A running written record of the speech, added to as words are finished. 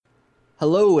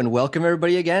Hello and welcome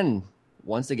everybody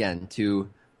once again, to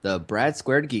the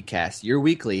BradSquared Geekcast, your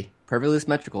weekly, perfectly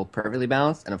symmetrical, perfectly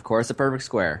balanced, and of course a perfect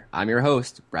square. I'm your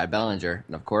host, Brad Bellinger,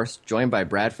 and of course joined by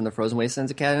Brad from the Frozen Wastelands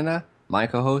of Canada, my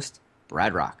co-host,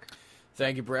 Brad Rock.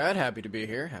 Thank you, Brad. Happy to be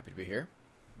here.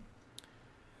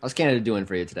 How's Canada doing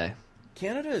for you today?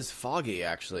 Canada is foggy,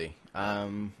 actually.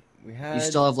 We had You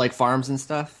still have like farms and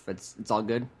stuff? It's all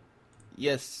good?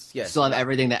 yes. Still have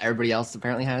everything that everybody else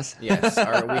apparently has? Yes.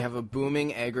 We have a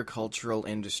booming agricultural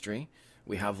industry.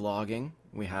 We have logging.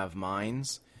 We have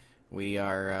mines.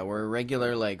 We're a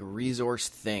regular like resource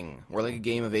thing. We're like a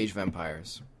game of Age of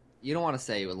Empires. You don't want to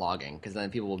say logging, because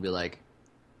then people will be like,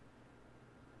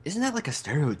 isn't that like a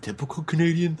stereotypical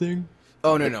Canadian thing?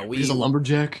 Oh no, He's a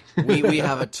lumberjack. we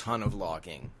have a ton of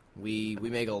logging. We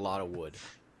make a lot of wood.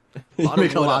 A lot You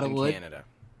make of wood a lot up of in wood? Canada.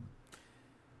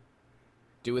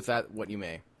 Do with that what you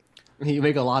may. You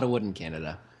make a lot of wood in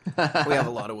Canada. We have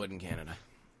a lot of wood in Canada.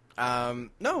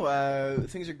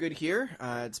 Things are good here.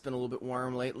 It's been a little bit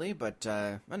warm lately, but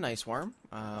a nice warm.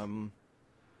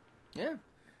 Yeah,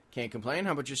 can't complain.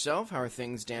 How about yourself? How are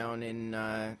things down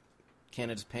in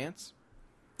Canada's pants?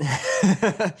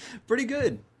 Pretty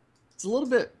good. It's a little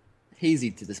bit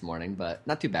hazy to this morning, but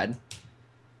not too bad.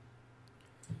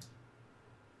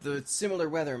 The similar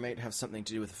weather might have something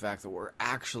to do with the fact that we're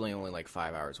actually only like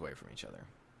 5 hours away from each other.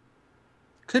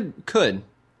 Could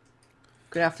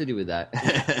have to do with that.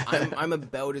 I'm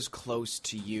about as close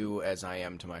to you as I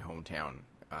am to my hometown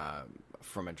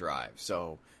from a drive.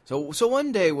 So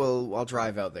one day I'll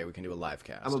drive out there. We can do a live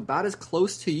cast. I'm about as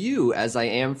close to you as I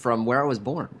am from where I was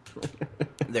born.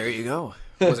 There you go.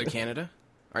 Was it Canada?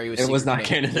 Are you? It was not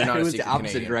Canada. You're not It a was the secret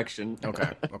opposite Canadian. direction.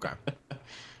 Okay.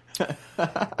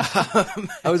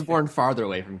 I was born farther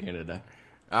away from Canada.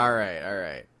 All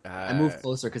right. I moved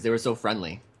closer because they were so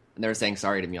friendly, and they were saying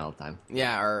sorry to me all the time.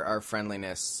 Yeah, our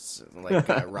friendliness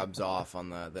rubs off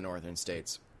on the northern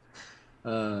states.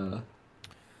 Okay,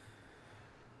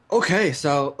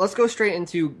 so let's go straight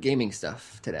into gaming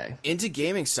stuff today. Into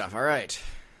gaming stuff. All right.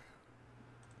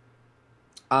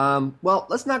 Well,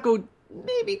 let's not go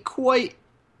maybe quite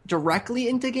directly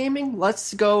into gaming.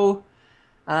 Let's go.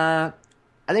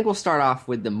 I think we'll start off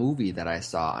with the movie that I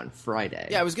saw on Friday.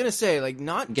 Yeah, I was gonna say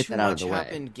not Get too that out of much the way.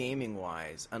 happened gaming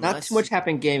wise. Not too much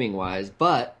happened gaming wise,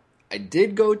 but I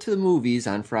did go to the movies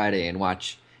on Friday and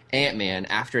watch Antman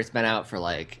after it's been out for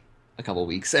like a couple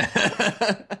weeks.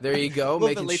 There you go. A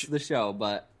little bit late to the show,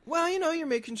 but well, you're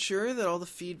making sure that all the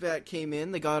feedback came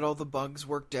in. They got all the bugs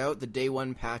worked out. The day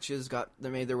one patches they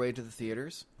made their way to the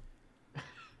theaters.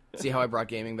 See how I brought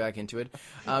gaming back into it?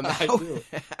 How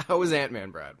was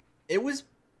Antman, Brad? It was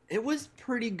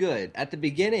pretty good. At the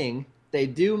beginning, they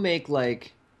do make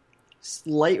like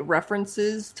slight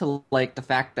references to like the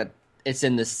fact that it's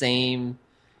in the same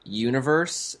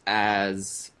universe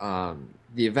as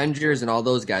the Avengers and all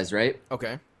those guys, right?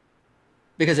 Okay.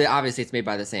 Because obviously it's made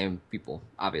by the same people,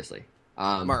 obviously.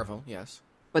 Marvel, yes.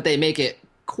 But they make it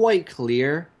quite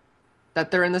clear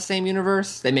that they're in the same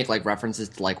universe. They make like references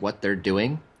to like what they're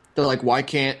doing. They're like, why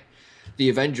can't the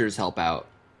Avengers help out?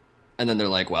 And then they're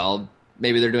like, well,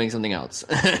 maybe they're doing something else.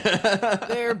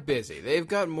 They're busy. They've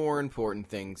got more important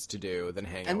things to do than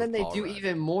hang out. And then with they Paul do Rudd.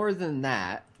 even more than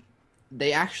that.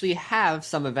 They actually have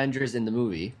some Avengers in the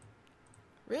movie.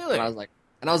 Really? And I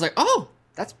was like, oh,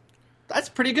 that's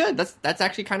pretty good. That's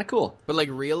actually kind of cool. But like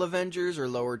real Avengers or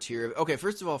lower tier? Okay,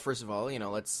 first of all,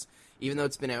 let's, even though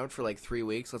it's been out for like 3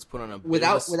 weeks, let's put on a bit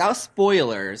Without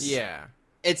spoilers. Yeah.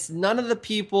 It's none of the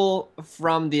people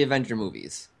from the Avenger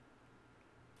movies.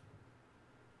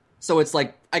 So it's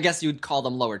like, I guess you'd call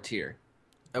them lower tier.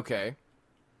 Okay.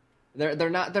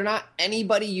 They're not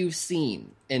anybody you've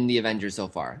seen in the Avengers so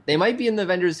far. They might be in the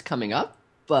Avengers coming up,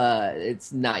 but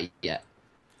it's not yet.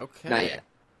 Okay. Not yet.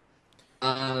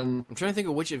 I'm trying to think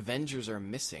of which Avengers are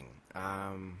missing.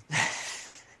 A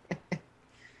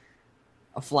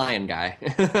flying guy.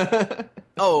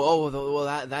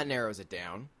 Well, that narrows it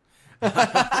down.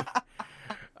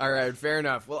 All right, fair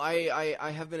enough. Well,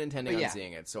 I have been intending on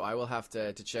seeing it, so I will have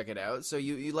to check it out. So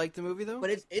you like the movie though? But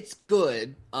it's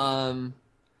good.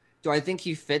 Do I think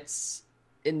he fits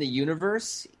in the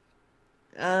universe?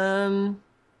 Probably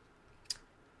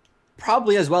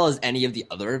as well as any of the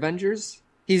other Avengers.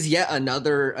 He's yet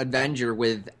another Avenger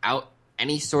without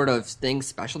any sort of thing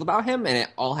special about him, and it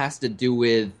all has to do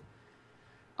with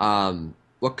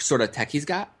what sort of tech he's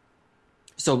got.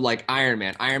 So like Iron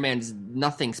Man. Iron Man's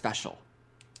nothing special.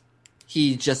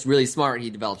 He's just really smart. He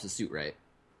develops a suit, right?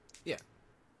 Yeah.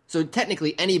 So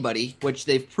technically anybody, which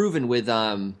they've proven with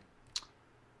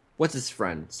what's his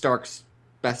friend? Stark's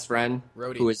best friend,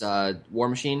 Rhodey. who is War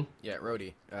Machine. Yeah,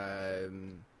 Rhodey.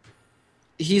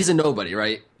 he's a nobody,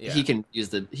 right? Yeah. He can use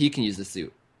the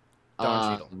suit.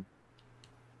 Don Cheadle.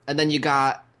 And then you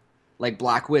got like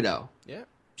Black Widow. Yeah.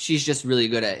 She's just really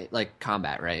good at like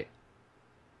combat, right?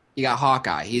 You got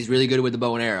Hawkeye. He's really good with the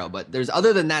bow and arrow, but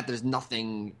other than that, there's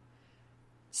nothing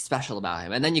special about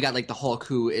him. And then you got like the Hulk,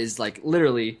 who is like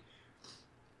literally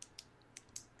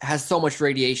has so much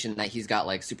radiation that he's got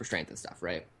like super strength and stuff,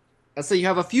 right? And so you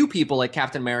have a few people like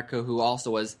Captain America, who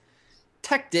also was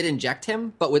tech did inject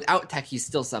him, but without tech, he's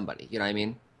still somebody. You know what I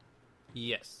mean?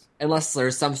 Yes. Unless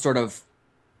there's some sort of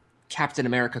Captain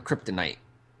America kryptonite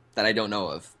that I don't know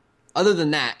of. Other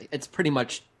than that, it's pretty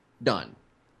much done.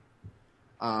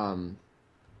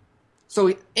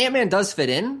 So Ant-Man does fit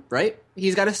in, right?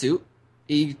 He's got a suit.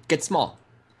 He gets small.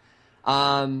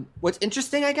 What's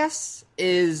interesting, I guess,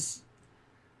 is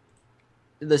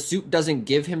the suit doesn't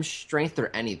give him strength or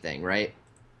anything, right?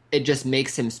 It just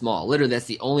makes him small. Literally, that's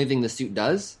the only thing the suit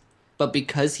does. But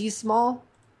because he's small,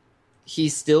 he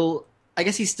still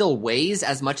weighs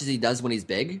as much as he does when he's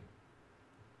big.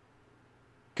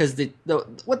 Because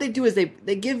what they do is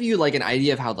they give you like an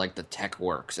idea of how like the tech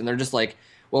works, and they're just like,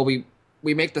 well, we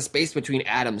make the space between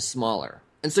atoms smaller,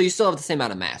 and so you still have the same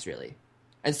amount of mass, really.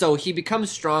 And so he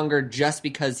becomes stronger just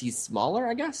because he's smaller,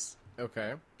 I guess.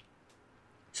 Okay.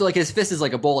 So like his fist is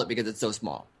like a bullet because it's so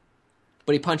small,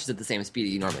 but he punches at the same speed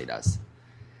he normally does.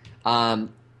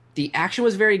 The action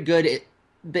was very good.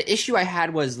 The issue I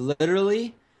had was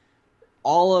literally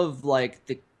all of like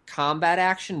the combat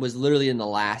action was literally in the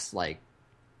last like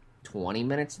 20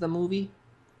 minutes of the movie.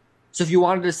 So if you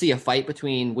wanted to see a fight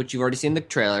between, which you've already seen in the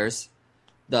trailers,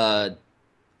 what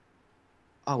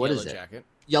is it? Jacket.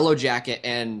 Yellow Jacket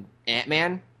and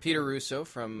Ant-Man. Peter Russo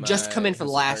from just come in for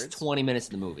the last 20 minutes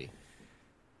of the movie.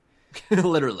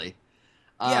 Literally.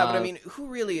 Yeah, but I mean, who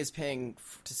really is paying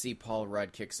to see Paul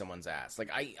Rudd kick someone's ass?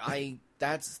 Like,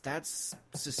 that's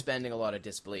suspending a lot of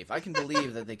disbelief. I can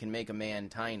believe that they can make a man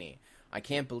tiny. I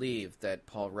can't believe that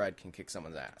Paul Rudd can kick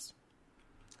someone's ass.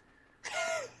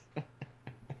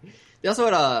 They also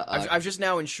had I've just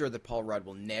now ensured that Paul Rudd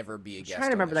will never be a guest. I'm trying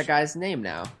to remember that guy's name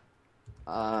now.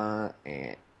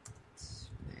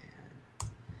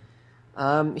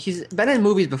 He's been in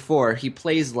movies before. He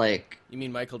plays like. You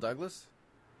mean Michael Douglas?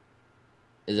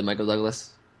 Is it Michael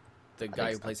Douglas? The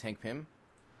guy who plays Hank Pym?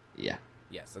 Yeah.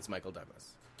 Yes, that's Michael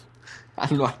Douglas. I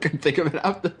don't know. I couldn't think of it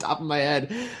off the top of my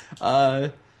head.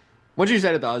 Once you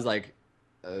said it, though, I was like,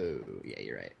 "Oh, yeah,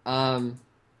 you're right."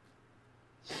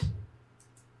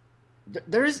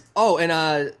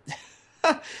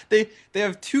 They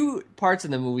have two parts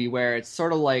in the movie where it's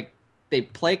sort of like they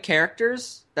play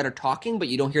characters that are talking, but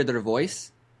you don't hear their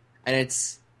voice, and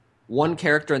it's one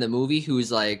character in the movie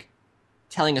who's like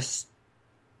telling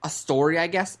a story, I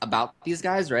guess, about these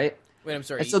guys, right? Wait, I'm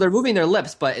sorry. And so they're moving their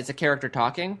lips, but it's a character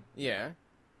talking. Yeah.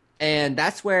 And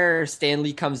that's where Stan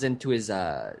Lee comes into his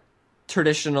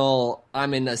traditional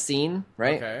I'm in a scene,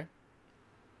 right? Okay.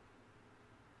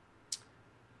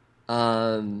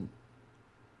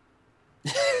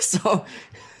 So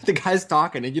the guy's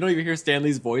talking, and you don't even hear Stan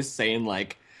Lee's voice saying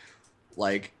like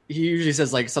he usually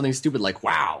says like something stupid like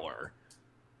 "wow" or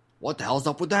 "what the hell's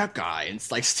up with that guy?" and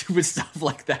it's like stupid stuff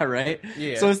like that, right?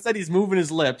 Yeah. So instead, he's moving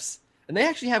his lips, and they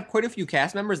actually have quite a few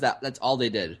cast members that's all they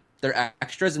did. They're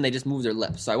extras, and they just move their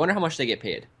lips. So I wonder how much they get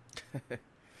paid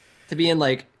to be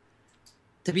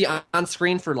on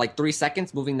screen for like 3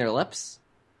 seconds, moving their lips.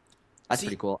 That's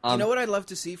pretty cool. You know what I'd love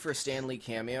to see for a Stan Lee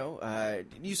cameo?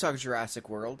 You saw Jurassic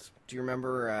World. Do you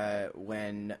remember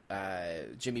when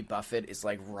Jimmy Buffett is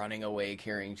like running away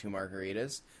carrying 2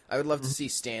 margaritas? I would love to see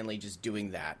Stan Lee just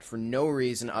doing that for no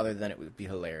reason other than it would be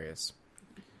hilarious.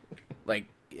 Like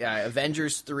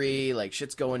Avengers 3, like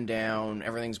shit's going down,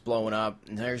 everything's blowing up,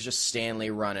 and there's just Stan Lee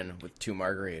running with 2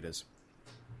 margaritas.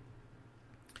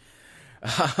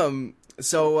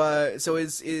 So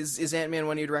is Ant-Man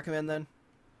one you'd recommend then?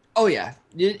 Oh yeah,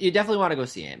 you definitely want to go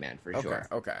see Ant-Man for sure.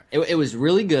 Okay. It was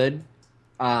really good.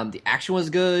 The action was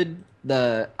good.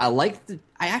 I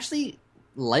actually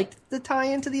liked the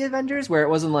tie-in to the Avengers, where it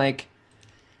wasn't like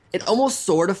it almost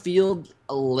sort of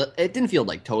it didn't feel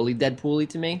like totally Deadpool-y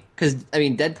to me, because I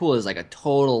mean Deadpool is like a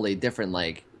totally different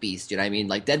like beast. You know what I mean?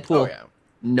 Like Deadpool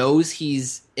knows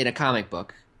he's in a comic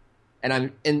book,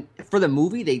 and for the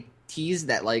movie they tease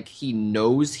that like he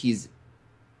knows he's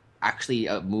actually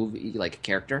a movie like a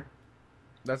character.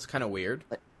 That's kind of weird.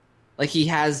 Like he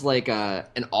has like an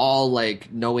all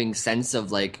like knowing sense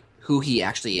of like who he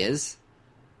actually is.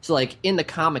 So like in the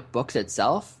comic books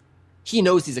itself, he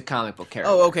knows he's a comic book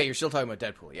character. Oh, okay. You're still talking about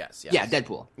Deadpool. Yes. Yeah,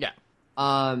 Deadpool. Yeah.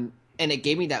 And it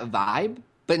gave me that vibe,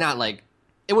 but not like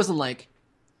it wasn't like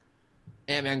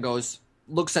Ant-Man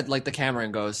looks at like the camera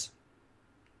and goes,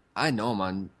 I know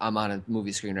I'm on a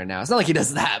movie screen right now. It's not like he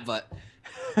does that, but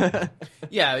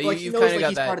Yeah, like you've he knows kind of like got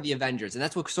he's that. part of the Avengers, and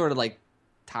that's what sort of like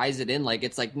ties it in. Like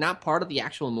it's like not part of the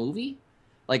actual movie,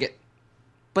 like it,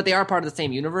 but they are part of the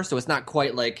same universe, so it's not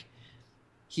quite like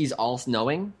he's all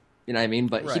knowing. You know what I mean?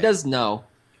 But he Right. does know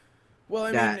Well, I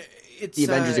mean, that the it's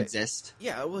Avengers exist.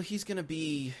 yeah. Well, he's gonna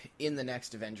be in the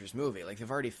next Avengers movie. Like they've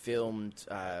already filmed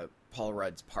Paul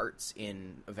Rudd's parts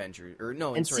in Avengers, or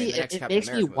no, in And sorry, in see, the it, next it Captain makes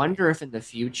me America movie. wonder if in the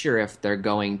future if they're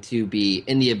going to be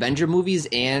in the Avenger movies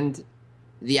and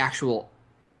the actual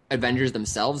Avengers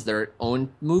themselves, their own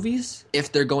movies,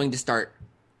 if they're going to start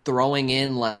throwing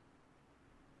in like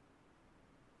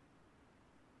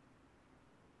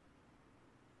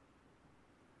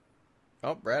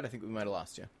Oh, Brad, I think we might have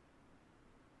lost you.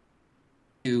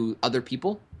 to other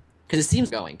people because it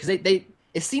seems going because they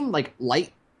it seemed like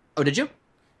light. Oh, did you?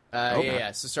 Oh, Yeah, God.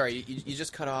 yeah. So sorry, you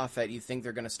just cut off at you think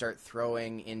they're gonna start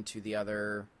throwing into the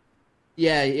other.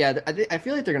 Yeah, yeah. I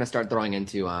feel like they're gonna start throwing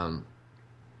into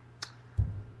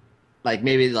like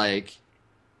maybe like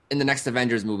in the next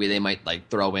Avengers movie they might like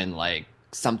throw in like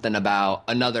something about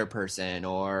another person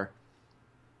or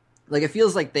like it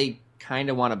feels like they kind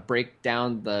of want to break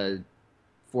down the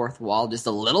fourth wall just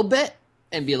a little bit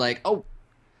and be like, oh,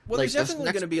 Well, like there's this definitely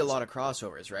next going to be a lot of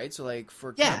crossovers, right? So, like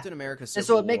for yeah, Captain America: and so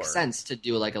Civil it makes War, sense to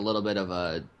do like a little bit of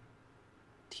a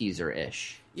teaser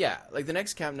ish. yeah, like the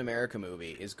next Captain America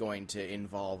movie is going to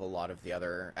involve a lot of the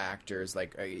other actors.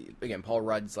 Like again, Paul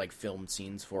Rudd's like filmed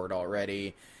scenes for it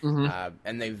already, Mm-hmm.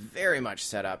 and they very much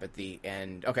set up at the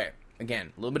end. Okay,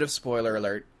 again, a little bit of spoiler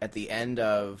alert at the end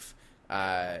of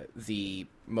the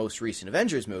most recent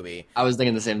Avengers movie. I was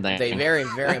thinking the same thing. They very,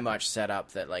 very much set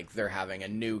up that like they're having a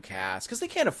new cast because they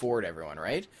can't afford everyone,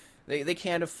 right? They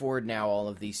can't afford now all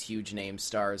of these huge name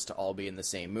stars to all be in the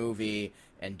same movie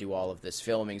and do all of this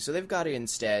filming. So they've got to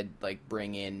instead like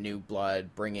bring in new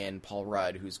blood, bring in Paul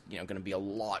Rudd, who's going to be a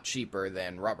lot cheaper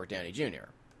than Robert Downey Jr.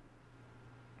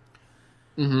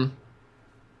 Mm-hmm.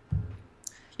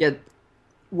 Yeah,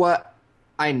 what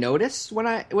I noticed when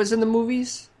I was in the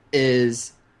movies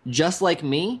is just like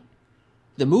me,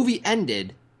 the movie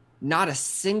ended, not a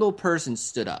single person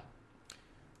stood up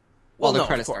while Well, the no, of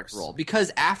credits start course. to roll.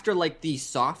 Because after like the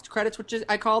soft credits, which is,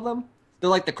 I call them, they're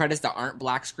like the credits that aren't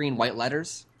black screen white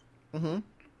letters. Mm-hmm.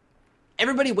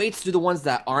 Everybody waits through the ones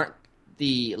that aren't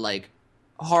the like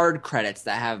hard credits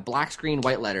that have black screen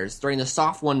white letters during the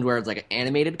soft one where it's like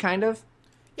animated kind of.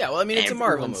 Yeah, well, I mean, it's a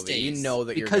Marvel Everyone movie. stays. You know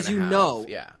that because you're you gonna know have,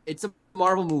 yeah. it's a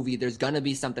Marvel movie. There's gonna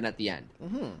be something at the end.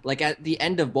 Mm-hmm. Like at the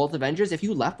end of both Avengers, if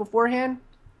you left beforehand,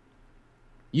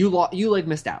 you like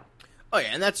missed out. Oh yeah,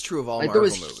 and that's true of all Like there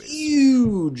Marvel was movies.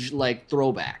 huge like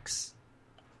throwbacks.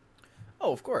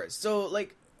 Oh, of course. So,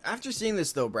 like, after seeing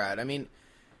this, though, Brad, I mean,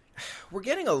 we're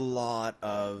getting a lot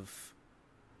of,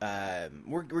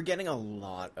 we're getting a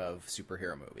lot of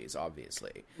superhero movies.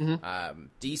 Obviously,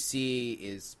 DC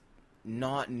is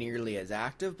not nearly as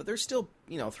active, but they're still,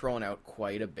 throwing out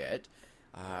quite a bit.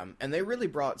 And they really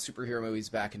brought superhero movies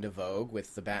back into vogue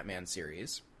with the Batman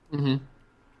series. Mm-hmm.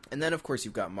 And then, of course,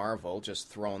 you've got Marvel just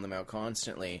throwing them out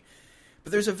constantly.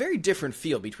 But there's a very different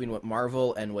feel between what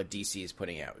Marvel and what DC is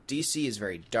putting out. DC is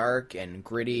very dark and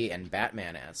gritty and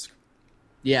Batman-esque.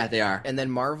 Yeah, they are. And then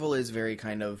Marvel is very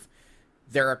kind of...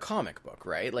 They're a comic book,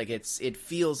 right? Like, it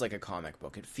feels like a comic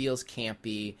book. It feels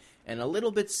campy and a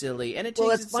little bit silly. And it takes Well,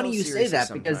 it's itself funny you say seriously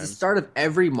that because the sometimes. start of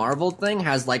every Marvel thing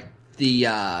has like the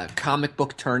comic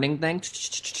book turning thing.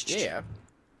 Yeah.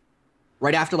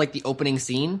 Right after like the opening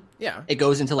scene, Yeah. it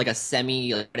goes into like a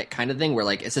semi like, kind of thing where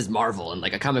like it says Marvel and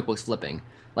like a comic book's flipping.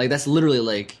 Like that's literally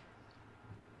like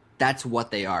that's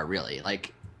what they are really.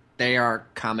 Like they are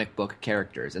comic book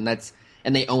characters and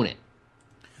they own it.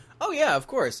 Oh yeah, of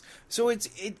course. So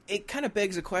it kind of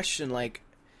begs a question like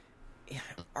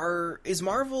is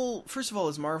Marvel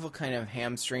kind of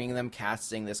hamstringing them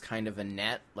casting this kind of a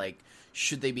net? Like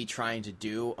should they be trying to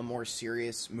do a more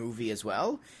serious movie as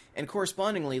well? And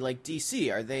correspondingly like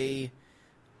DC,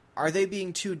 are they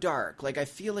being too dark? Like I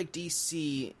feel like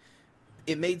DC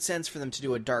it made sense for them to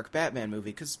do a dark Batman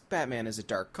movie cuz Batman is a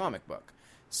dark comic book.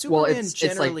 Superman Well, it's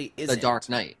generally like isn't. the Dark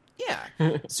Knight.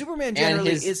 Yeah, Superman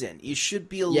generally his- isn't. You should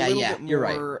be a Yeah, little yeah, bit you're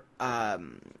right. more, a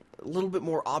little bit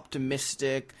more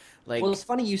optimistic. Like, Well, it's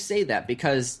funny you say that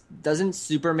because doesn't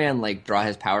Superman like draw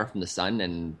his power from the sun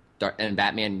and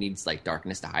Batman needs like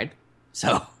darkness to hide?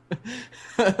 So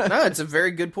no, it's a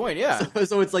very good point. Yeah,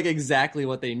 so it's like exactly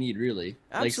what they need, really.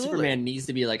 Like Absolutely. Superman needs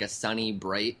to be like a sunny,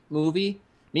 bright movie.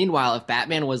 Meanwhile, if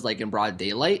Batman was like in broad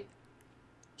daylight,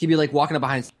 he'd be like walking up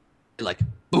behind, like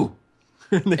boo,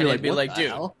 and and it'd be "What like, the dude,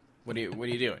 hell?" what are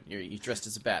you doing? You dressed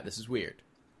as a bat. This is weird.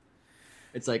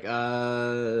 It's like,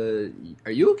 are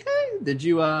you okay? Did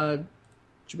you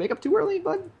wake up too early,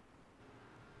 bud?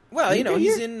 Well, you know,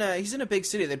 he's in a big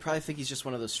city. They'd probably think he's just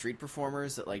one of those street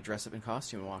performers that like dress up in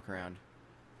costume and walk around.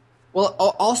 Well,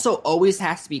 also always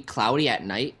has to be cloudy at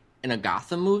night in a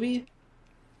Gotham movie,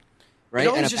 right? It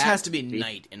always And just has to be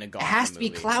night in a Gotham movie. It has to be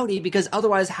cloudy because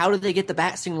otherwise, how do they get the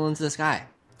bat signal into the sky?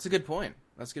 That's a good point.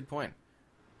 Bounce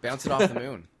it off the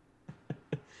moon.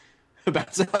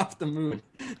 Bounce it off the moon.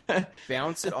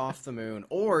 Bounce it off the moon.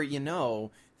 Or, you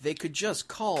know, they could just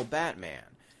call Batman.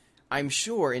 I'm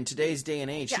sure in today's day and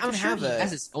age, he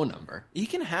has his phone number. He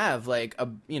can have like a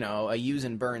use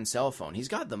and burn cell phone. He's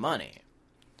got the money.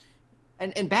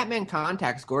 And Batman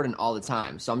contacts Gordon all the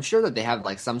time, so I'm sure that they have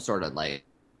like some sort of like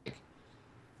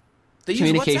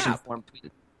communication form.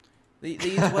 They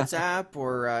use WhatsApp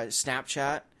or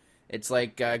Snapchat. It's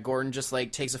like Gordon just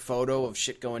like takes a photo of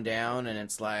shit going down, and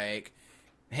it's like,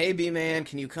 "Hey, B-Man,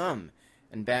 can you come?"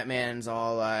 And Batman's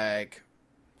all like,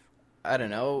 "I don't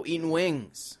know, eating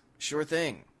wings." Sure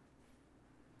thing.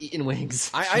 Eating wings.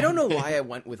 I don't know why I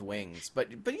went with wings, but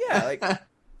yeah, like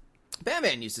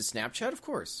Batman uses Snapchat, of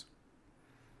course.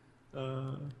 You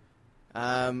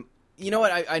know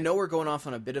what? I know we're going off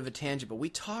on a bit of a tangent, but we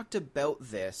talked about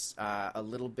this a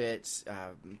little bit,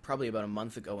 probably about a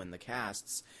month ago in the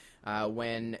casts,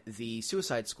 when the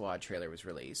Suicide Squad trailer was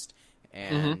released.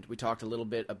 And we talked a little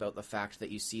bit about the fact that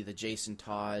you see the Jason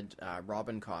Todd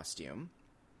Robin costume.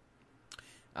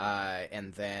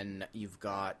 And then you've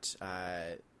got,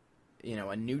 a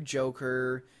new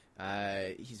Joker.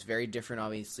 He's very different,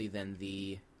 obviously, than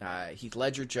the Heath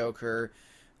Ledger Joker.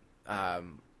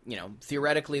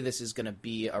 Theoretically, this is going to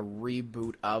be a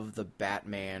reboot of the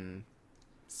Batman,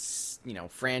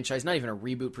 franchise. Not even a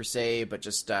reboot per se, but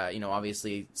just,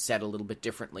 obviously set a little bit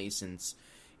differently since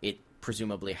it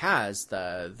presumably has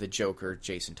the Joker,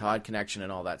 Jason Todd connection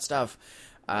and all that stuff.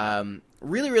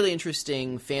 Really, really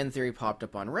interesting fan theory popped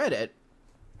up on Reddit,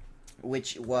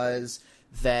 which was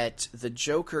that the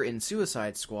Joker in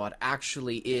Suicide Squad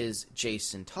actually is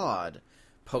Jason Todd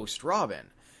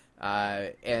post-Robin.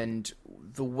 And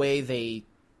the way they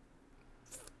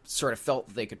sort of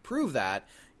felt they could prove that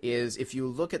is if you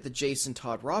look at the Jason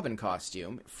Todd Robin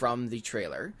costume from the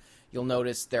trailer, you'll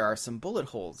notice there are some bullet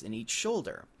holes in each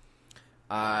shoulder.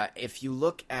 If you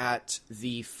look at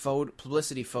the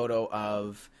publicity photo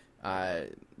of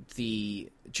the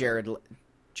Jared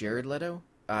Leto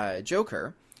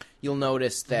Joker, you'll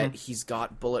notice that he's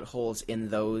got bullet holes in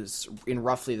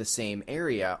roughly the same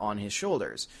area on his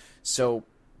shoulders. So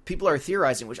people are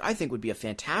theorizing, which I think would be a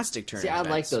fantastic turn. See, I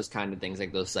like those kind of things,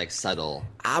 like those like subtle.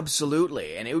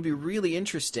 Absolutely, and it would be really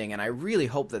interesting, and I really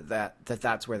hope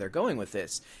that's where they're going with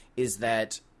this, is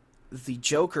that the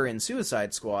Joker in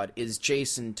Suicide Squad is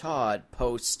Jason Todd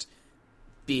post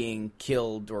being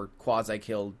killed or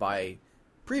quasi-killed by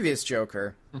previous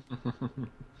Joker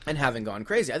and having gone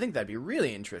crazy. I think that'd be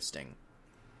really interesting.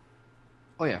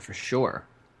 Oh yeah, for sure.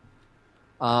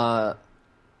 And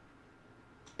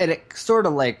it sort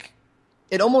of like,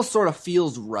 it almost sort of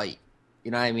feels right.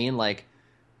 You know what I mean? Like,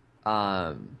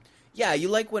 yeah, you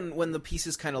like when the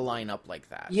pieces kind of line up like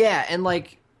that. Yeah, and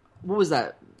like, what was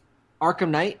that? Arkham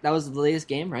Knight? That was the latest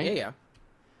game, right? Yeah.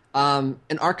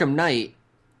 In Arkham Knight,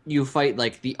 you fight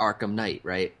like the Arkham Knight,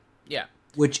 right? Yeah.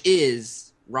 Which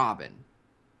is Robin.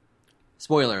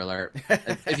 Spoiler alert.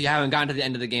 If you haven't gotten to the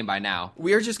end of the game by now,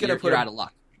 we are just going to put out of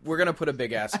luck. We're going to put a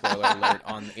big ass spoiler alert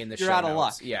in the show You're out notes. of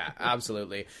luck. Yeah,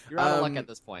 absolutely. You're out of luck at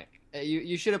this point.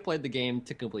 You should have played the game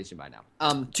to completion by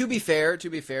now. To be fair,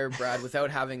 Brad, without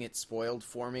having it spoiled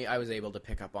for me, I was able to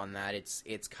pick up on that.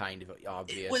 It's kind of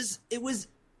obvious. It was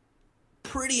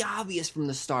pretty obvious from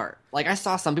the start. Like, I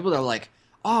saw some people that were like,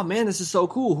 "Oh man, this is so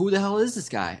cool. Who the hell is this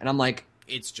guy?" And I'm like,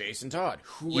 "It's Jason Todd.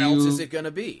 Who else is it going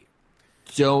to be?"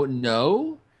 Don't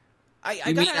know. I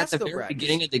mean gotta at ask the though, very Brad,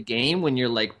 beginning of the game when you're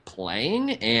like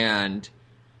playing and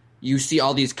you see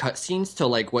all these cutscenes to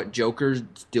like what Joker's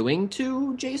doing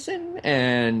to Jason,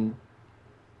 and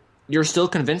you're still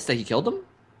convinced that he killed him?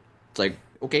 It's like,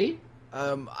 okay.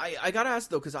 I gotta ask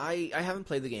though, because I haven't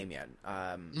played the game yet,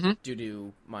 due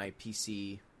to my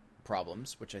PC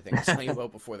problems, which I think I told you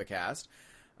about before the cast.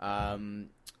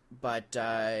 But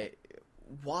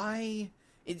why?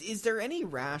 Is there any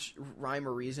rhyme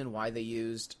or reason why they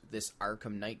used this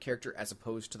Arkham Knight character as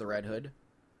opposed to the Red Hood?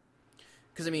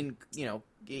 Because, I mean,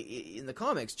 in the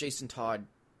comics, Jason Todd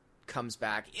comes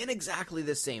back in exactly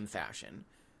the same fashion,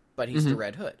 but he's the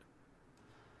Red Hood.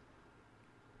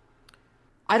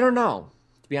 I don't know,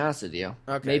 to be honest with you.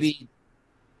 Okay.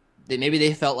 Maybe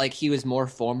they felt like he was more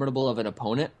formidable of an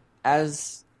opponent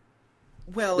as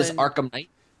this Arkham Knight.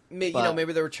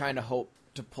 Maybe they were trying to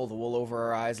to pull the wool over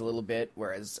our eyes a little bit.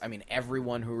 Whereas, I mean,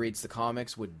 everyone who reads the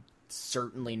comics would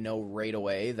certainly know right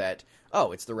away that,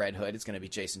 oh, it's the Red Hood. It's going to be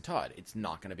Jason Todd. It's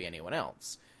not going to be anyone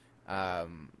else.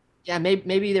 Yeah,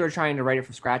 maybe they were trying to write it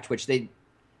from scratch, which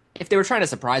if they were trying to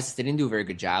surprise us, they didn't do a very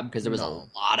good job because there was a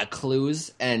lot of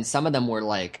clues, and some of them were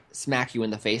like smack you in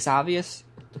the face obvious.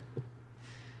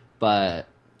 But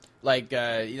like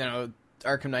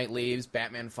Arkham Knight leaves,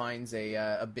 Batman finds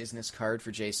a business card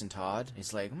for Jason Todd.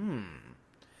 He's like,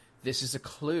 this is a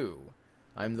clue.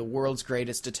 I'm the world's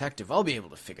greatest detective. I'll be able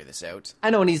to figure this out.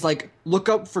 I know, and he's like, look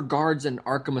up for guards in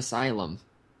Arkham Asylum.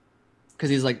 Because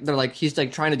he's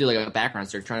trying to do like a background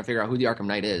search, trying to figure out who the Arkham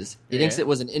Knight is. He thinks it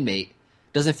was an inmate.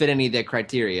 Doesn't fit any of the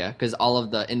criteria because all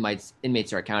of the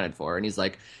inmates are accounted for. And he's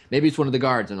like, maybe it's one of the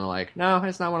guards. And they're like, no,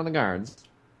 it's not one of the guards.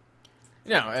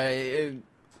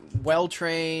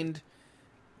 Well-trained,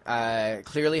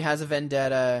 clearly has a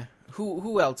vendetta.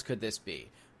 Who else could this be?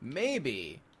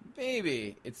 Maybe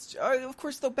it's... of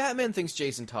course, though, Batman thinks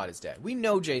Jason Todd is dead. We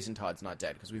know Jason Todd's not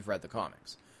dead because we've read the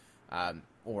comics.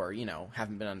 Or,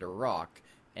 haven't been under a rock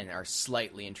and are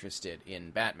slightly interested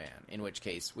in Batman, in which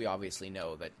case we obviously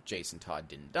know that Jason Todd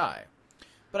didn't die.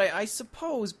 But I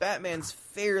suppose Batman's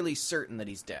fairly certain that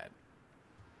he's dead.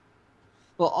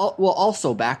 Well,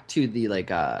 also back to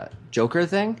the Joker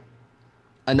thing.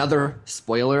 Another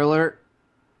spoiler alert: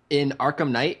 in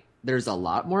Arkham Knight, there's a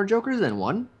lot more Jokers than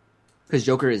one because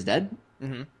Joker is dead,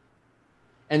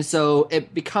 and so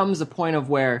it becomes a point of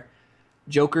where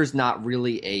Joker's not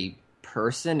really a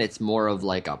person; it's more of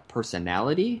like a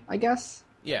personality, I guess.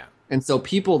 Yeah, and so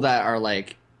people that are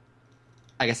like,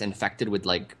 I guess, infected with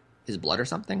like his blood or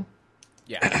something.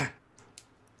 Yeah,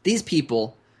 these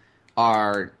people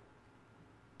are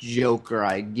Joker,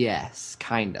 I guess,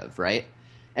 kind of, right?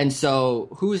 And so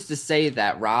who's to say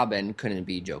that Robin couldn't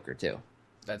be Joker too?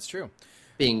 That's true.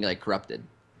 Being like corrupted.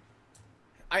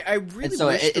 I really and so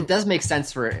wish it does make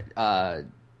sense for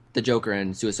the Joker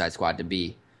and Suicide Squad to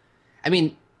be. I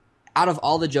mean, out of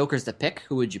all the Jokers to pick,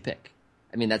 who would you pick?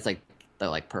 I mean, that's like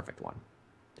the perfect one.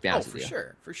 To be honest with you.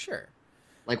 For sure.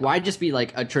 Like, why just be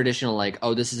like a traditional like,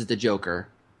 oh, this is the Joker,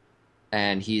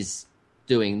 and he's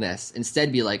doing this.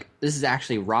 Instead, be like, this is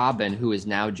actually Robin, who is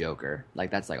now Joker.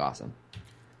 Like, that's like awesome.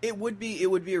 It would be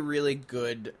a really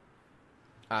good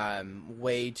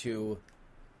way to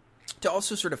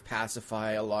also sort of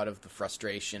pacify a lot of the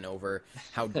frustration over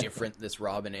how different this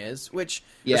Robin is,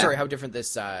 how different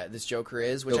this Joker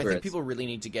is, which I think people really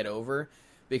need to get over.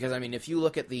 Because, I mean, if you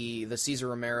look at the Cesar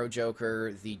Romero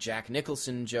Joker, the Jack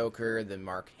Nicholson Joker, the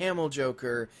Mark Hamill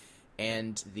Joker,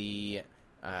 and the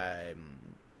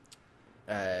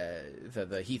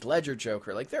Heath Ledger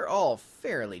Joker, like, they're all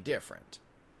fairly different.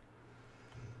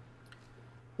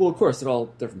 Well, of course, they're all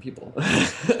different people.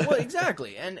 Well,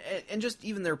 exactly, and just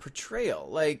even their portrayal,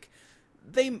 like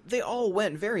they all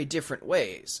went very different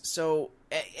ways. So,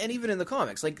 and even in the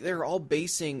comics, like they're all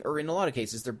basing, or in a lot of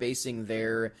cases, they're basing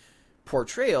their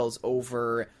portrayals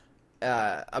over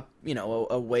a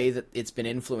way that it's been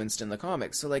influenced in the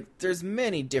comics. So, like, there's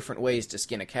many different ways to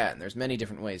skin a cat, and there's many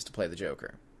different ways to play the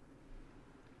Joker.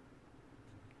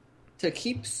 To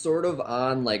keep sort of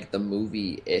on like the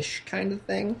movie-ish kind of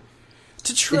thing.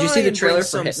 To try Did you see the and trailer bring for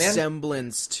some Hitman?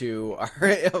 semblance to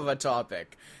of a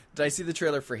topic. Did I see the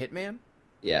trailer for Hitman?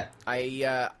 Yeah.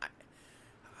 I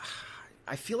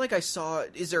feel like I saw...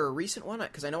 Is there a recent one?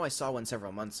 Because I know I saw one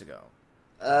several months ago.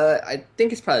 I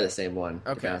think it's probably the same one,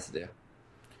 to be honest with you.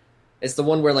 It's the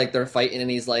one where like they're fighting and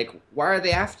he's like, why are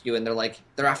they after you? And they're like,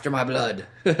 they're after my blood.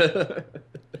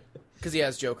 Because he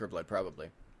has Joker blood, probably.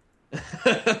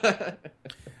 Yeah.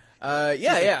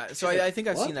 So I think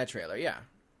I've seen that trailer, yeah.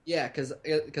 Yeah, because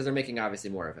they're making obviously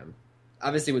more of him.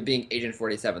 Obviously, with being Agent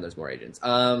 47, there's more agents.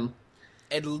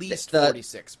 At least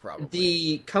 46, probably.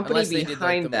 The company Unless they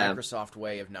behind did, like, the them, Microsoft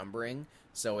way of numbering,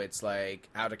 so it's like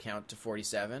how to count to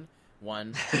 47.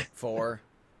 1, 4,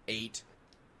 8,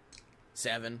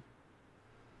 7,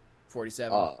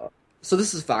 47. So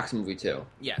this is a Fox movie too.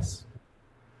 Yes.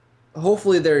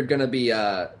 Hopefully, they're gonna be.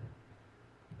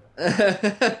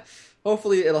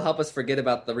 Hopefully, it'll help us forget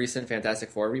about the recent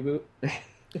Fantastic Four reboot.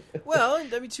 Well,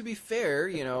 I mean, to be fair,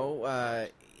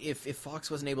 if Fox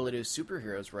wasn't able to do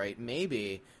superheroes right,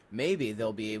 maybe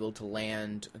they'll be able to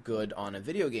land good on a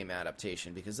video game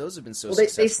adaptation, because those have been so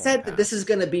successful. They said that this is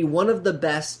going to be one of the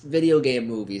best video game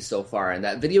movies so far, and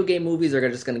that video game movies are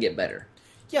just going to get better.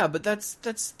 Yeah, but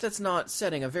that's not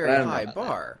setting a very high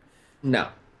bar. No.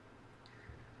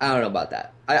 I don't know about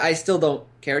that. I still don't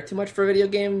care too much for video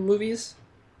game movies.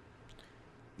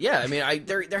 Yeah, I mean,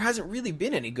 there hasn't really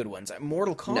been any good ones.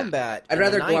 Mortal Kombat. No. I'd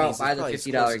rather go out and buy the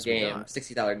 $50 game,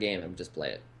 $60 game, and just play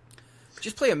it.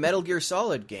 Just play a Metal Gear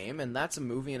Solid game, and that's a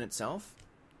movie in itself.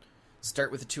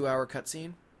 Start with a 2-hour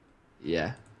cutscene.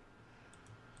 Yeah.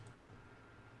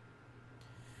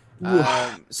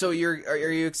 So are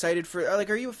you excited for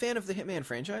are you a fan of the Hitman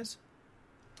franchise?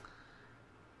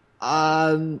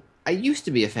 I used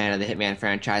to be a fan of the Hitman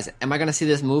franchise. Am I going to see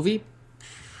this movie?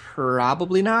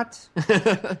 Probably not.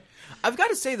 I've got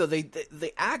to say though,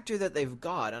 the actor that they've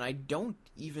got, and I don't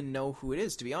even know who it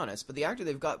is to be honest, but the actor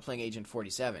they've got playing Agent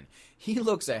 47, he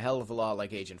looks a hell of a lot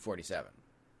like Agent 47.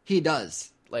 He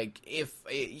does. Like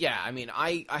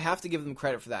I have to give them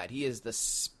credit for that. He is the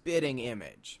spitting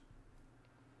image.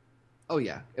 Oh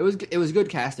yeah, it was good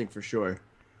casting for sure.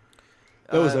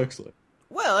 That was excellent.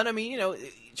 Well, and I mean,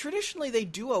 traditionally they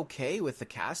do okay with the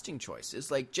casting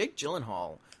choices. Like Jake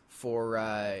Gyllenhaal for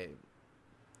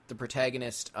the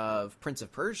protagonist of Prince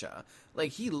of Persia,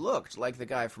 like he looked like the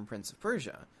guy from Prince of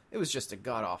Persia. It was just a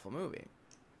god awful movie.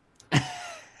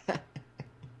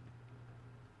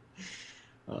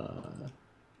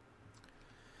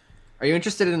 Are you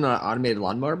interested in an automated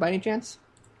lawnmower by any chance?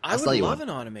 I would love an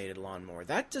automated lawnmower.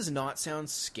 That does not sound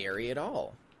scary at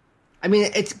all. I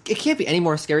mean, it can't be any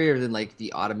more scarier than like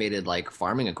the automated like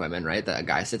farming equipment, right? That a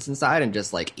guy sits inside and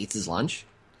just like eats his lunch.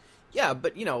 Yeah,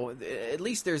 but at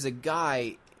least there's a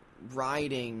guy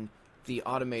riding the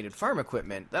automated farm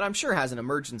equipment that I'm sure has an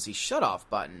emergency shutoff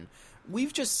button.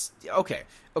 We've just okay.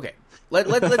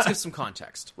 Let's give some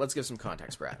context. Let's give some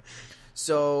context, Brad.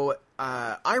 So,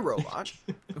 iRobot,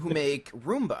 who make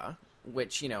Roomba,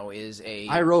 which is a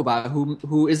iRobot,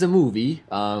 who is a movie.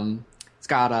 It's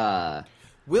got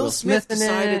Will Smith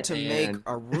decided to make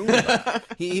a Roomba.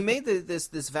 he made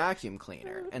this vacuum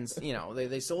cleaner, and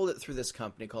they sold it through this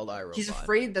company called iRobot. He's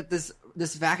afraid that this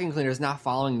vacuum cleaner is not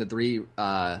following the 3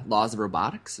 laws of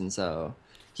robotics, and so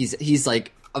he's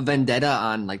like a vendetta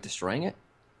on like destroying it.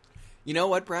 You know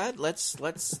what, Brad? Let's.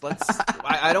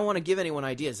 I don't want to give anyone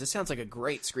ideas. This sounds like a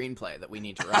great screenplay that we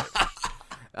need to write.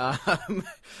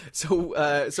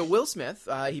 So Will Smith,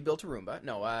 he built a Roomba.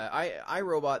 No,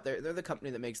 iRobot, they're the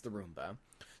company that makes the Roomba.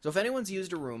 So if anyone's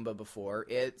used a Roomba before,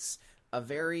 it's a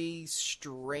very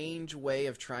strange way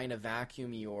of trying to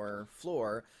vacuum your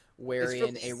floor,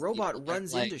 wherein a robot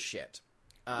runs into shit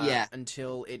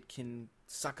until it can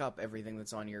suck up everything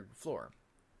that's on your floor.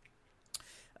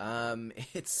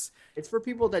 It's for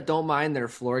people that don't mind their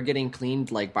floor getting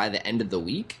cleaned like by the end of the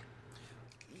week.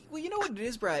 Well, you know what it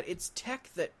is, Brad? It's tech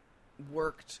that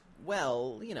worked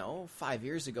well, 5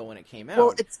 years ago when it came out.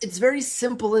 Well, it's very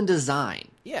simple in design.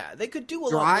 Yeah, they could do a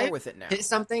lot more with it now. Hit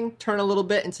something, turn a little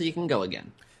bit until you can go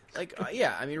again. Like,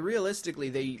 I mean, realistically,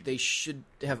 they should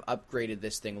have upgraded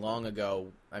this thing long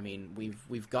ago. I mean,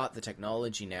 we've got the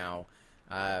technology now,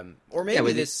 or maybe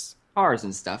with this cars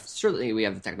and stuff. Certainly, we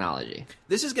have the technology.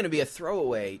 This is going to be a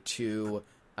throwaway to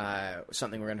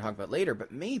something we're going to talk about later,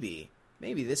 but maybe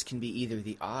this can be either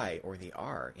the I or the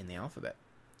R in the alphabet.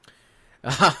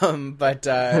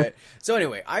 So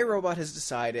anyway, iRobot has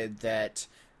decided that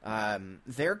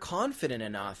they're confident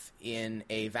enough in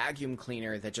a vacuum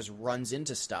cleaner that just runs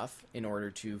into stuff in order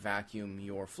to vacuum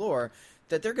your floor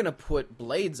that they're going to put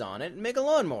blades on it and make a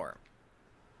lawnmower.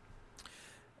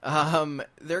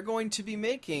 They're going to be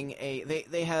making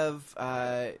they have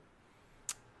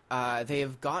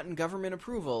gotten government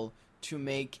approval to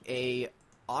make a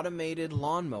automated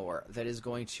lawnmower that is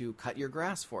going to cut your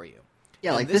grass for you.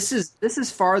 Yeah, like this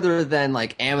is farther than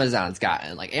like Amazon's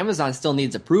gotten. Like Amazon still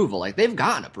needs approval. Like they've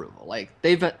gotten approval. Like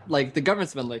they've like the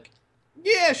government's been like,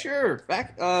 yeah, sure,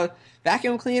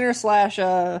 vacuum cleaner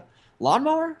 /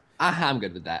 lawnmower. I'm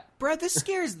good with that. Brad, this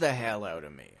scares the hell out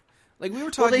of me. Like we were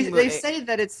talking. They say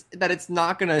that it's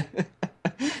not gonna.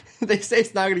 They say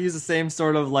it's not gonna use the same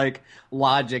sort of like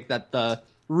logic that the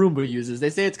Roomba uses. They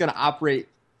say it's gonna operate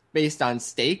based on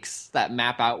stakes that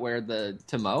map out where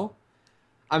to mow.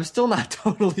 I'm still not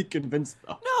totally convinced,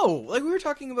 though. No, like we were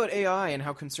talking about AI and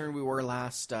how concerned we were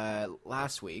last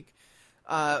week.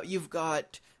 You've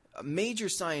got major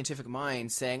scientific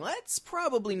minds saying, let's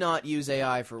probably not use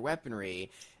AI for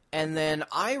weaponry. And then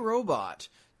iRobot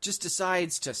just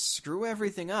decides to screw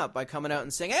everything up by coming out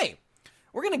and saying, hey,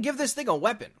 we're going to give this thing a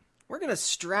weapon. We're going to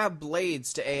strap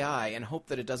blades to AI and hope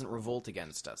that it doesn't revolt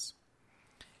against us.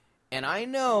 And I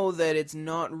know that it's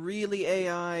not really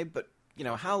AI, but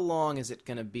how long is it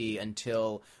going to be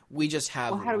until we just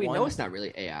have how do we know it's not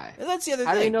really AI? And that's the other thing.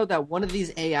 How do we know that one of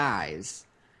these AIs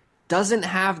doesn't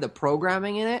have the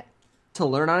programming in it to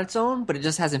learn on its own, but it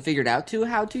just hasn't figured out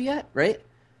how to yet, right?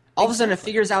 All of a sudden it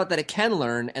figures out that it can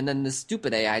learn, and then the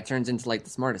stupid AI turns into like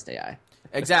the smartest AI.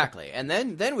 Exactly. And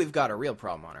then we've got a real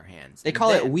problem on our hands. They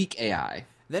call it weak AI.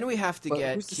 Then we have to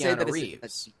get Keanu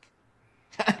Reeves.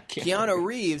 Keanu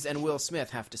Reeves and Will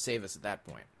Smith have to save us at that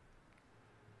point.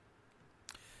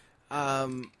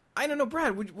 I don't know,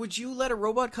 Brad. Would you let a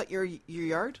robot cut your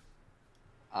yard?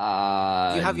 Do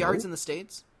you have yards in the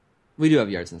States? We do have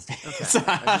yards in the States.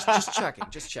 Okay, just checking.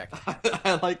 Just checking.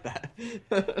 I like that.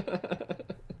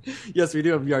 Yes, we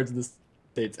do have yards in the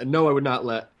States, and no, I would not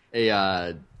let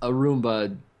a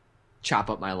Roomba chop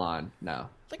up my lawn. No.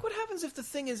 Like, what happens if the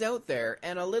thing is out there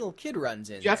and a little kid runs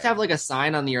in? You have to have like a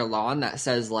sign on your lawn that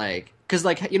says like, because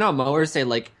like how mowers say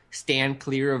like stand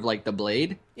clear of like the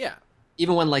blade. Yeah.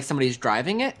 Even when like somebody's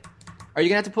driving it, are you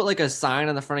gonna have to put like a sign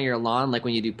on the front of your lawn like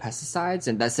when you do pesticides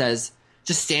and that says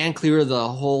just stand clear of the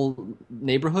whole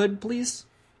neighborhood, please?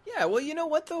 Yeah. Well, you know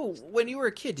what though? When you were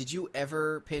a kid, did you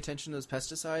ever pay attention to those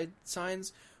pesticide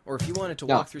signs? Or if you wanted to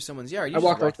walk through someo's yard, you just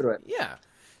walked right through it. Yeah.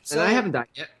 So, and I haven't done it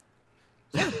yet.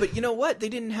 Yeah, but you know what? They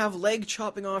didn't have leg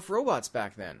chopping off robots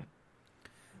back then.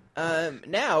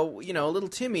 Now, little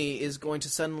Timmy is going to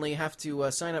suddenly have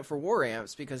to sign up for war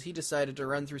amps because he decided to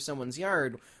run through someone's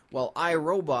yard while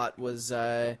iRobot was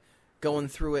going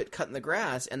through it, cutting the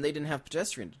grass, and they didn't have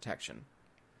pedestrian detection.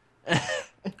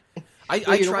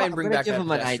 I try and bring back that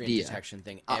pedestrian detection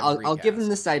thing every I'll give him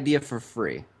this idea for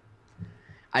free.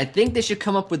 I think they should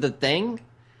come up with a thing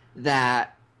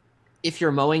that if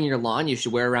you're mowing your lawn, you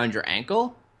should wear around your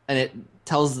ankle, and it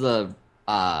tells the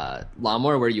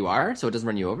lawnmower where you are, so it doesn't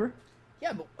run you over.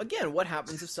 Yeah, but again, what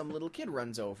happens if some little kid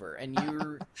runs over and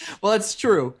you're? Well, that's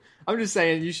true. I'm just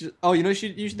saying you should. Oh, they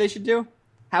should do?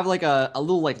 Have like a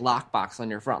little like lockbox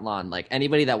on your front lawn. Like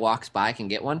anybody that walks by can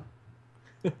get one.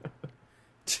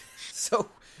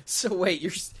 So wait,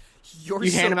 you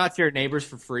hand them out to your neighbors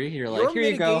for free. You're like, here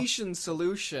you go. Your mitigation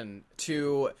solution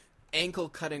to ankle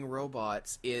cutting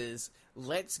robots is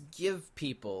let's give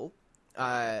people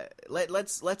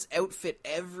let's outfit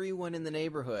everyone in the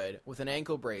neighborhood with an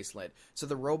ankle bracelet so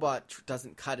the robot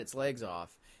doesn't cut its legs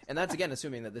off, and that's again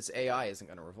assuming that this AI isn't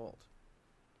going to revolt.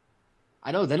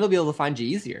 I know, then it'll be able to find you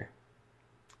easier.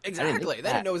 Exactly.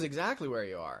 Then it knows exactly where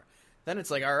you are. Then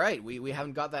it's like, all right, we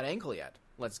haven't got that ankle yet,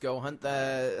 let's go hunt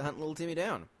little Timmy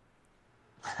down.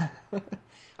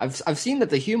 I've seen that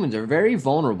the humans are very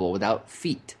vulnerable without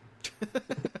feet.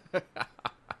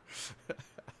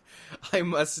 I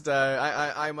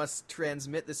must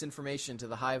transmit this information to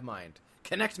the hive mind.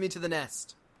 Connect me to the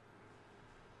nest.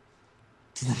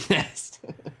 To the nest.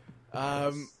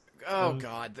 Oh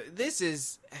God,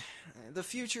 the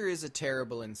future is a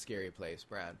terrible and scary place,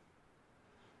 Brad.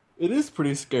 It is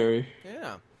pretty scary.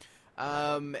 Yeah.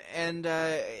 And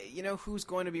who's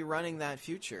going to be running that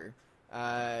future?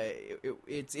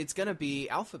 It's going to be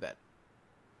Alphabet,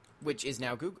 which is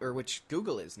now Google, or which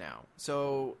Google is now.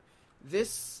 So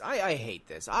I hate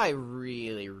this. I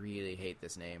really, really hate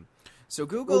this name. So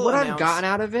Google. Well, what I've gotten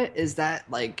out of it is that,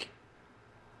 like,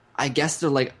 I guess they're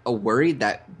like worried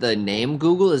that the name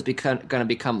Google is going to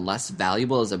become less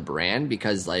valuable as a brand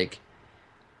because like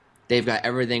they've got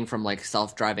everything from like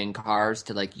self-driving cars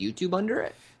to like YouTube under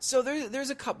it. So there's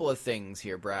a couple of things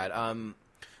here, Brad.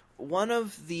 One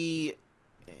of the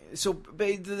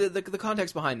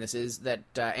context behind this is that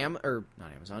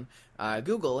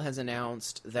Google has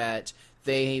announced that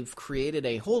they've created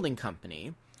a holding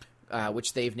company,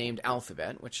 which they've named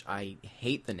Alphabet, which I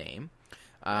hate the name.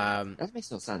 That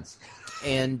makes no sense.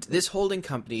 And this holding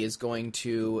company is going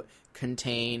to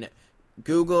contain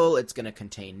Google. It's going to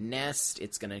contain Nest.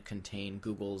 It's going to contain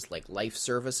Google's like Life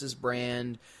Services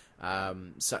brand,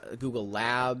 Google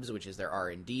Labs, which is their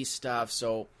R&D stuff.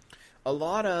 So a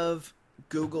lot of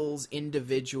Google's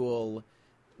individual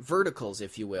verticals,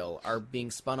 if you will, are being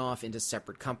spun off into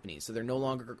separate companies. So they're no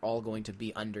longer all going to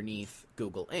be underneath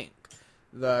Google Inc.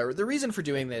 The reason for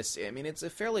doing this, I mean, it's a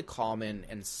fairly common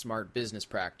and smart business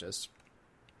practice.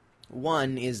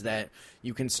 One is that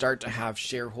you can start to have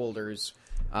shareholders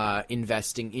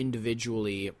investing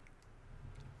individually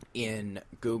in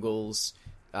Google's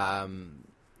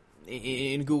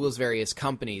various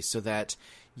companies, so that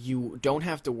you don't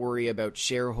have to worry about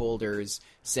shareholders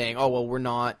saying, "Oh, well, we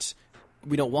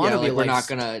don't want to be like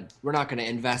we're not gonna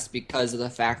invest because of the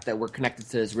fact that we're connected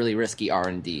to this really risky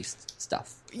R&D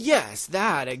stuff." Yes,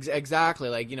 that exactly.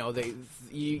 Like, you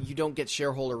don't get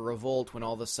shareholder revolt when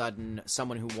all of a sudden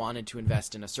someone who wanted to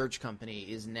invest in a search company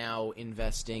is now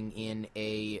investing in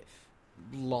a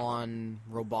lawn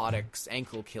robotics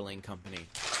ankle killing company.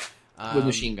 With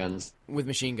machine guns. With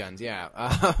machine guns, yeah.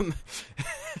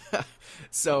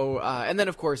 So, and then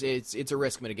of course it's a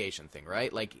risk mitigation thing,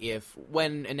 right? Like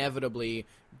when inevitably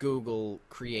Google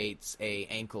creates an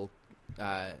ankle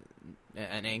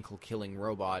killing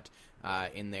robot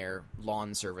in their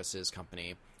lawn services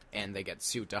company, and they get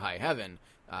sued to high heaven,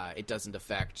 it doesn't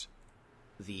affect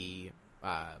the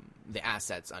the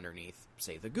assets underneath,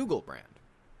 say, the Google brand.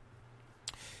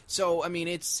 So, I mean,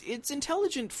 it's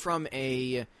intelligent from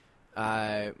a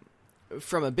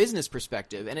business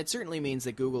perspective, and it certainly means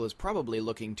that Google is probably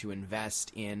looking to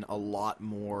invest in a lot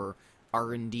more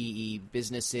R&D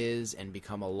businesses and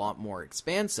become a lot more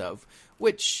expansive,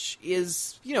 which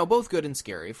is, both good and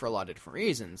scary for a lot of different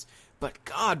reasons. But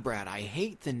God, Brad, I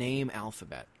hate the name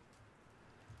Alphabet.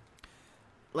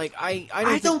 Like,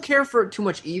 I don't care for it too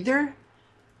much either.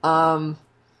 It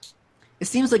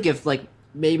seems like if, like,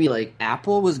 maybe, like,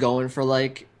 Apple was going for,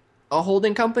 like, a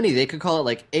holding company, they could call it,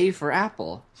 like, A for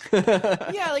Apple.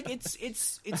 Yeah, like,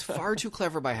 it's far too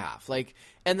clever by half. Like,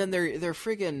 and then their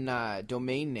friggin'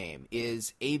 domain name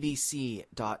is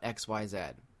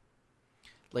abc.xyz.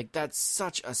 Like, that's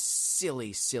such a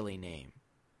silly, silly name.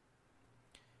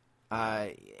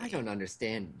 I don't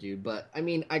understand, dude, but, I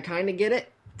mean, I kind of get it.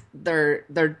 They're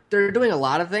doing a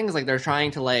lot of things. Like, they're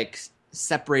trying to, like,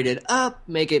 separate it up,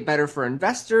 make it better for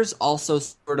investors, also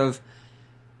sort of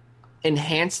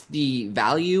enhance the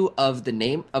value of the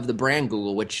name of the brand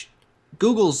Google, which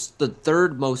Google's the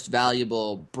third most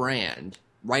valuable brand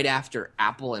right after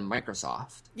Apple and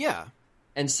Microsoft. Yeah.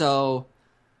 And so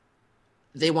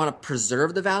they want to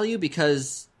preserve the value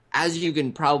because, as you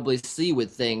can probably see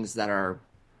with things that are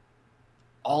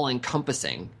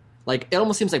all-encompassing, like, it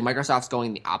almost seems like Microsoft's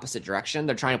going the opposite direction.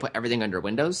 They're trying to put everything under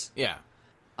Windows. Yeah.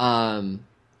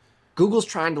 Google's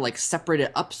trying to, like, separate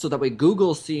it up so that way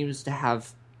Google seems to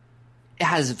have... It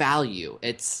has value.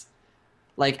 It's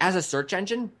like, as a search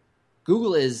engine,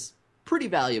 Google is pretty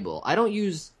valuable. I don't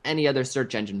use any other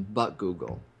search engine but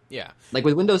Google. Yeah. Like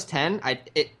with Windows 10,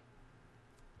 it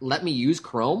let me use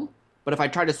Chrome, but if I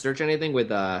try to search anything with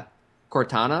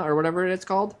Cortana or whatever it's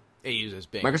called, it uses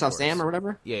Bing, Microsoft Sam or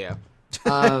whatever. Yeah.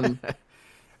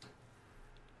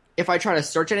 If I try to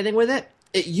search anything with it,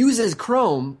 it uses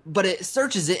Chrome, but it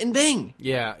searches it in Bing.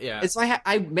 Yeah. It's why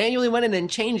I manually went in and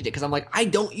changed it because I'm like, I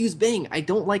don't use Bing. I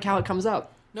don't like how it comes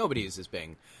up. Nobody uses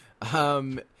Bing.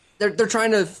 They're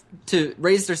trying to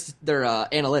raise their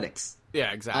analytics.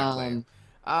 Yeah, exactly.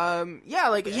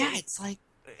 It's like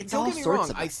it's don't all get me sorts wrong.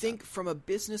 of I stuff. think from a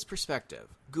business perspective,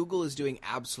 Google is doing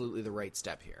absolutely the right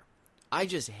step here. I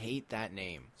just hate that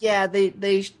name. Yeah, they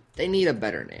need a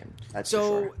better name. That's for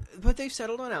sure. But they've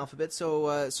settled on Alphabet.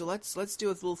 So let's do a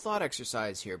little thought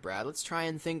exercise here, Brad. Let's try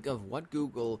and think of what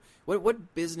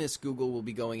business Google will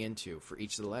be going into for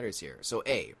each of the letters here. So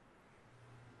A.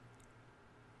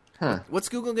 What's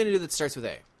Google going to do that starts with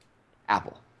A?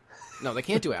 Apple. No, they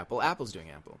can't do Apple. Apple's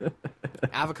doing Apple.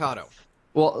 Avocado.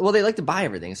 Well, they like to buy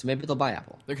everything, so maybe they'll buy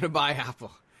Apple. They're going to buy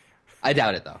Apple. I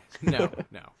doubt it, though. No.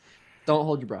 Don't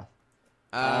hold your breath.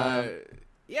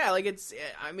 Yeah, like it's.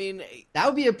 I mean, that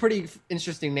would be a pretty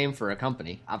interesting name for a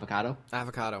company. Avocado.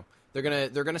 They're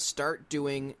gonna start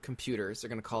doing computers. They're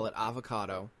gonna call it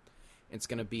Avocado. It's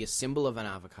gonna be a symbol of an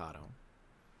avocado.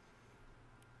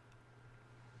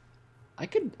 I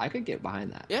could get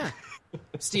behind that. Yeah.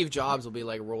 Steve Jobs will be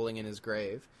like rolling in his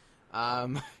grave.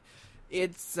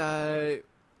 It's. I'm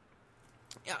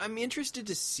interested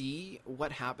to see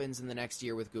what happens in the next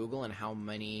year with Google and how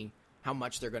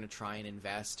much they're going to try and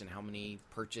invest and how many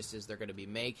purchases they're going to be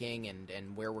making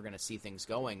and where we're going to see things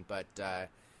going. But,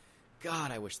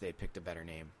 God, I wish they had picked a better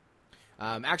name.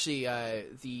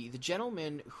 The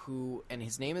gentleman who, and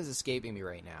his name is escaping me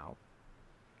right now,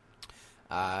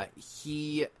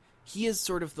 he is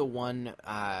sort of the one,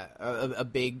 a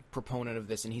big proponent of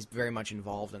this, and he's very much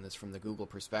involved in this from the Google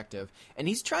perspective. And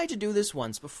he's tried to do this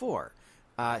once before.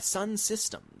 Sun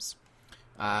Systems,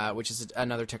 which is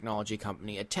another technology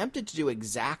company, attempted to do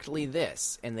exactly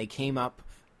this, and they came up,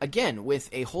 again, with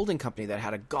a holding company that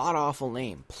had a god-awful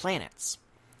name, Planets.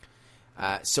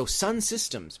 So Sun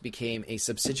Systems became a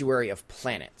subsidiary of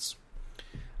Planets,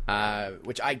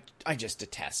 which I just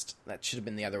detest. That should have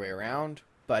been the other way around,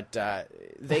 but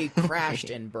they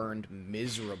crashed and burned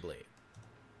miserably.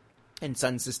 And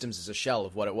Sun Systems is a shell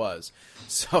of what it was.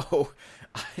 So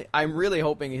I'm really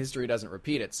hoping history doesn't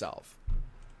repeat itself.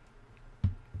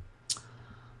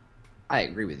 I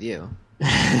agree with you.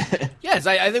 Yes,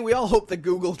 I think we all hope that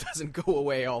Google doesn't go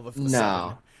away all of a sudden.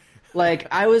 No. Like,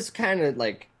 I was kind of,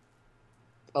 like,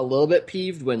 a little bit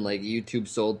peeved when, like, YouTube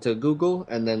sold to Google,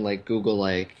 and then, like, Google,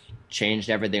 like, changed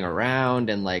everything around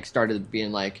and, like, started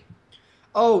being like,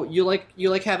 oh, you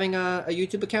like having a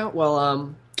YouTube account?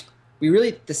 Well, we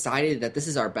really decided that this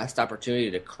is our best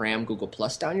opportunity to cram Google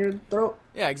Plus down your throat.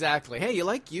 Yeah, exactly. Hey, you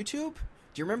like YouTube?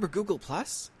 Do you remember Google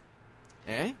Plus?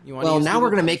 Eh? You want? Well, now Google we're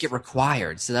going to Plus? make it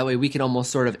required, so that way we can almost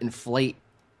sort of inflate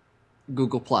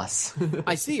Google Plus.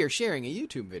 I see you're sharing a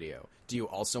YouTube video. Do you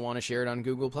also want to share it on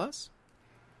Google Plus?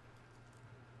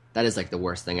 That is like the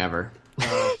worst thing ever.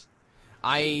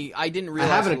 I didn't I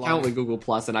realize have an account with Google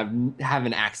Plus, and I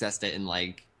haven't accessed it in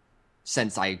like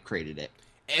since I created it.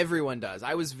 Everyone does.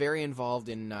 I was very involved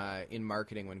in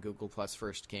marketing when Google Plus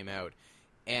first came out,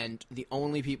 and the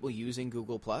only people using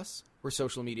Google Plus were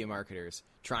social media marketers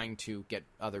trying to get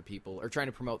other people or trying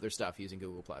to promote their stuff using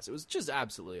Google Plus. It was just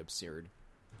absolutely absurd.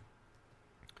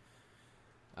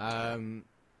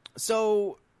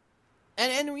 So,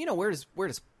 and you know, where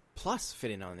does plus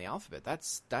fit in on the alphabet?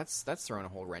 That's throwing a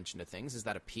whole wrench into things. Is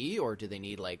that a P, or do they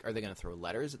need are they going to throw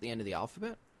letters at the end of the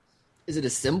alphabet? Is it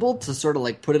a symbol to sort of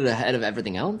like put it ahead of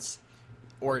everything else?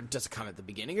 Or does it come at the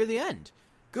beginning or the end?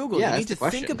 Google, Yeah, you need to that's the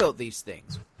question. think about these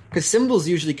things. Because symbols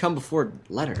usually come before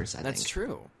letters, I That's think.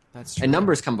 true. That's true. And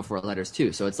numbers come before letters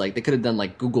too. So it's like they could have done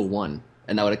like Google One,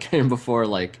 and that would have come before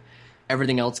like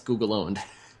everything else Google owned.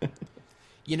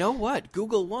 You know what?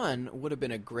 Google One would have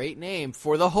been a great name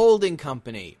for the holding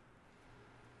company.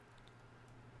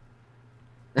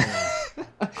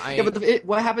 Yeah, but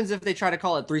what happens if they try to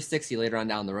call it 360 later on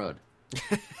down the road?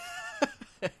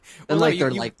 Then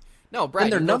no, Brad, then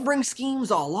their numbering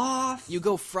scheme's all off. You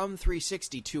go from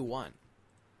 360 to 1.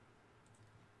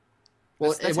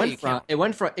 Well,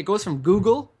 it goes from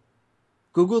Google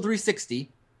 360,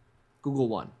 Google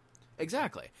One.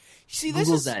 Exactly. See,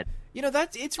 Google Z. You know,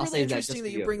 it's really interesting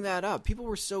that you you. bring that up. People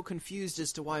were so confused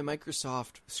as to why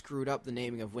Microsoft screwed up the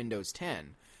naming of Windows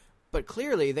 10, but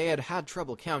clearly they had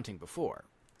trouble counting before.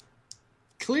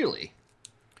 Clearly.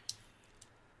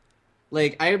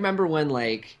 Like, I remember when,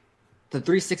 like, the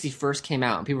 360 first came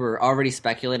out and people were already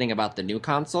speculating about the new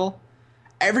console.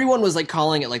 Everyone was, like,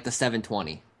 calling it, like, the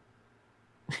 720.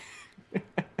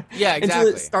 Yeah, exactly. Until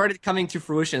it started coming to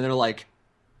fruition, they're like,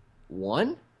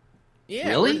 one? Yeah,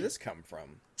 really? Where did this come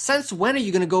from? Since when are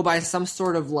you going to go by some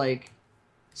sort of, like,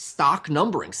 stock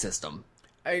numbering system?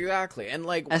 Exactly. And,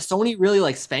 like... Has Sony really,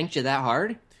 like, spanked you that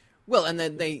hard? Well, and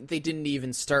then they didn't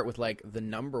even start with, like, the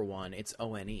number one. It's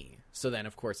ONE. So then,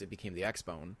 of course, it became the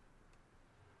Xbone.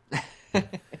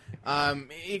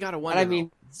 You gotta wonder. But I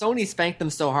mean, Sony spanked them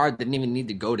so hard they didn't even need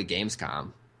to go to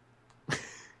Gamescom.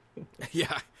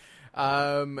 Yeah.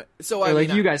 So I mean,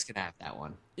 like, you guys can have that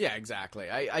one. Yeah, exactly.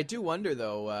 I do wonder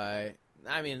though.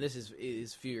 I mean, this is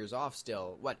a few years off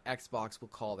still. What Xbox will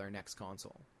call their next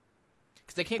console?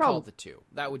 Because they can't call it the 2.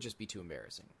 That would just be too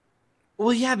embarrassing.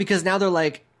 Well, yeah, because now they're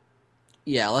like,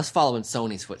 yeah, let's follow in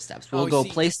Sony's footsteps. We'll go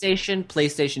PlayStation,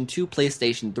 PlayStation 2,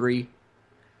 PlayStation 3.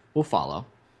 We'll follow.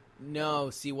 No,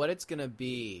 see what it's gonna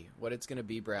be. What it's gonna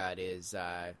be, Brad, is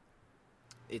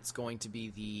it's going to be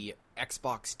the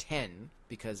Xbox 10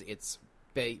 because it's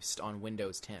based on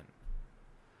Windows 10.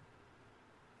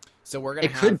 So we're gonna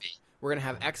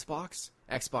have Xbox,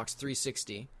 Xbox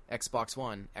 360, Xbox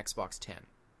One, Xbox 10.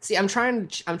 See, I'm trying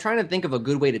to think of a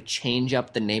good way to change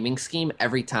up the naming scheme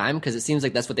every time because it seems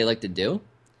like that's what they like to do.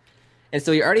 And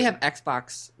so you already have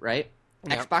Xbox, right?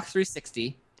 Yep. Xbox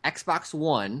 360, Xbox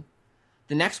One.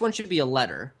 The next one should be a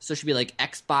letter, so it should be like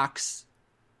Xbox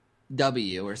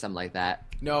W or something like that.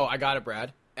 No, I got it,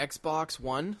 Brad. Xbox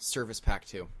One, Service Pack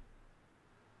 2.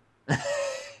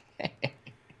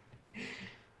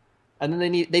 And then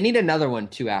they need another one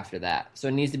too after that. So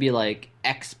it needs to be like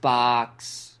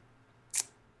Xbox.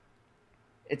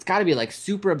 It's got to be like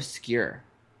super obscure.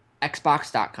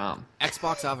 Xbox.com.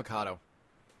 Xbox Avocado.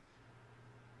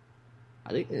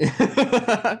 I think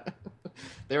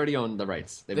they already own the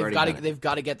rights. They've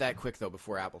got to get that quick though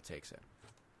before Apple takes it.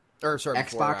 Or sorry,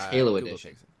 Xbox before, Halo Google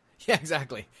Edition. Takes it. Yeah,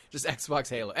 exactly. Just Xbox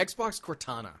Halo. Xbox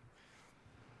Cortana.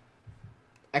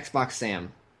 Xbox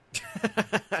Sam.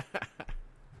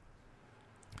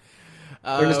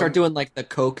 We're gonna start doing like the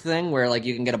Coke thing, where like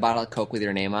you can get a bottle of Coke with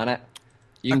your name on it.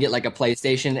 You can get like a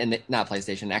PlayStation and not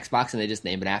PlayStation, Xbox, and they just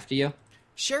name it after you.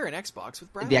 Share an Xbox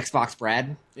with Brad. The Xbox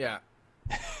Brad. Yeah.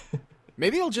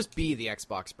 Maybe it'll just be the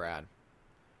Xbox Brad.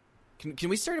 Can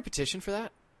we start a petition for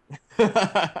that?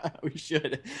 We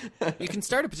should. You can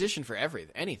start a petition for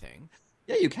anything.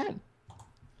 Yeah, you can.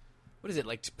 What is it,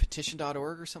 like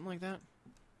petition.org or something like that?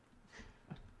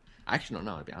 I actually don't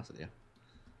know, to be honest with you.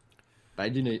 But I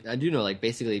do know, like,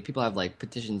 basically people have, like,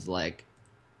 petitions, like,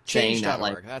 saying that,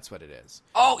 like... That's what it is.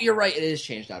 Oh, you're right, it is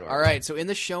change.org. All right, so in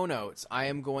the show notes, I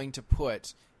am going to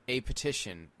put a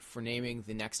petition for naming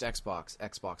the next Xbox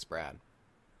Brad.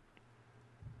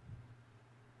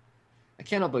 I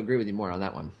can't help but agree with you more on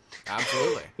that one.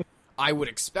 Absolutely. I would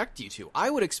expect you to. I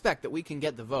would expect that we can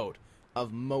get the vote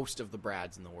of most of the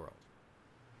Brads in the world.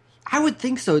 I would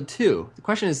think so, too. The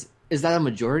question is that a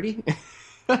majority?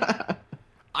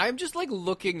 I'm just, like,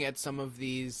 looking at some of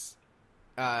these...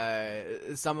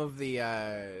 some of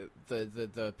the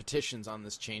petitions on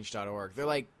this change.org. They're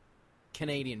like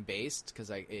Canadian based because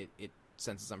it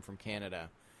senses I'm from Canada,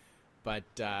 but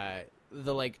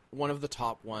one of the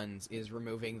top ones is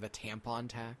removing the tampon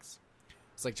tax.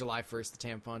 It's like July 1st, the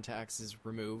tampon tax is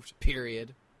removed.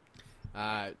 Period.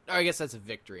 I guess that's a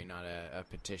victory, not a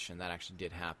petition. That actually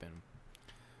did happen.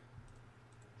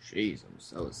 Jeez, I'm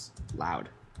so loud.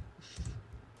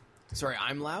 Sorry,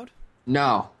 I'm loud?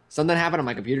 No. Something happened on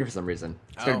my computer for some reason.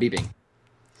 It started beeping.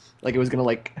 Like it was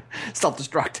going to,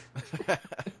 self-destruct.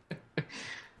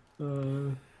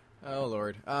 Oh,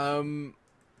 Lord.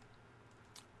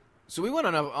 So we went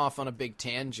off on a big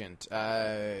tangent.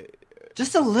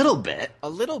 Just a little bit. A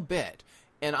little bit.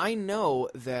 And I know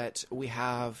that we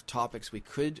have topics we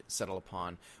could settle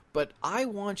upon, but I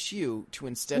want you to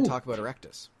instead talk about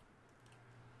Erectus.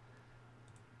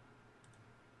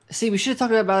 See, we should have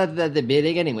talked about it at the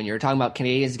beginning when you were talking about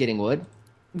Canadians getting wood.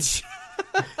 Which,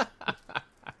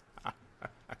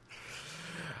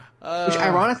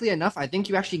 ironically enough, I think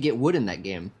you actually get wood in that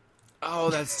game. Oh,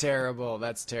 that's terrible.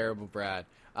 That's terrible, Brad.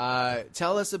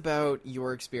 Tell us about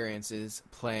your experiences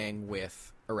playing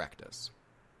with Erectus.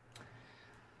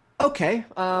 Okay,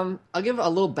 I'll give a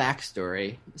little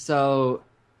backstory. So,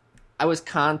 I was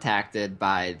contacted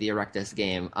by the Erectus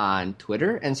game on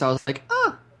Twitter, and so I was like,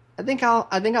 I think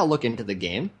I'll look into the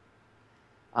game.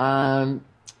 So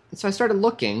I started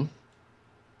looking.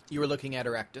 You were looking at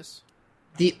Erectus?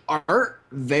 The art,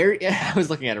 I was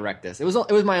looking at Erectus. It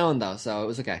was my own though, so it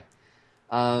was okay.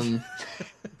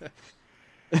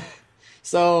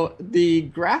 So the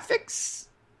graphics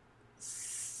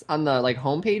on the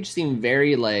homepage seem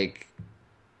very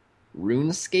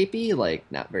RuneScapey,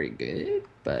 not very good,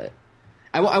 but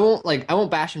I won't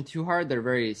bash them too hard. They're a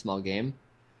very small game.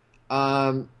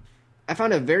 I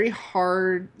found it very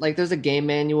hard. There's a game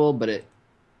manual, but it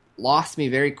lost me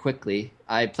very quickly.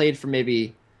 I played for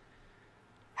maybe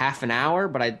half an hour,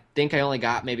 but I think I only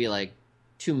got maybe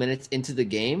 2 minutes into the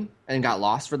game and got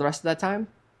lost for the rest of that time.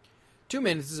 2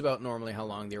 minutes is about normally how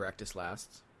long the Erectus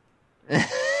lasts.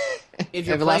 If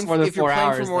you're playing for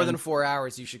more than 4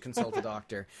 hours, you should consult a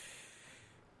doctor.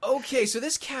 Okay, so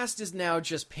this cast is now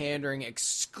just pandering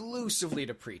exclusively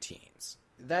to preteens.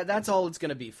 That's all it's going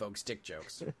to be, folks. Dick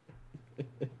jokes.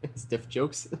 Stiff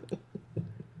jokes.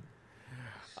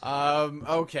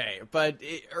 Okay, but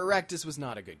Erectus was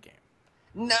not a good game.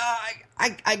 No,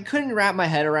 I couldn't wrap my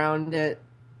head around it.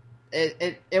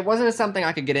 It wasn't something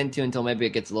I could get into until maybe it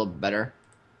gets a little better.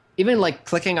 Even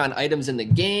clicking on items in the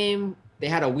game, they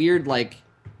had a weird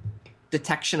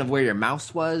detection of where your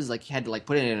mouse was. You had to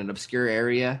put it in an obscure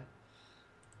area.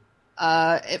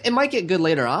 It might get good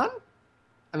later on.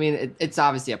 I mean, it's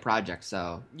obviously a project,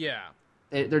 so yeah,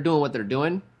 they're doing what they're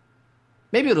doing.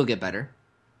 Maybe it'll get better.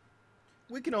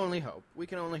 We can only hope. We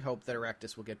can only hope that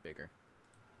Erectus will get bigger.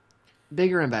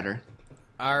 Bigger and better.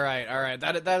 All right.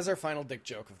 That is our final dick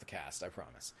joke of the cast, I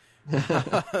promise.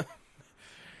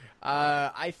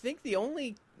 I think the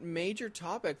only major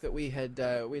topic that we had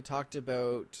talked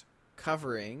about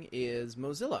covering is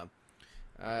Mozilla.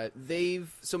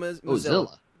 Mozilla.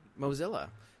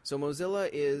 So Mozilla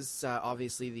is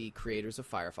obviously the creators of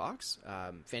Firefox.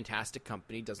 Fantastic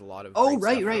company, does a lot of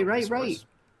right.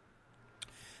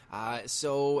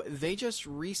 So they just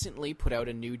recently put out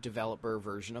a new developer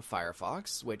version of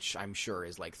Firefox, which I'm sure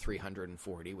is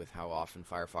 340 with how often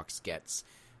Firefox gets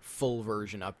full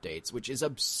version updates, which is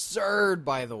absurd,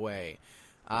 by the way.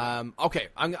 Okay,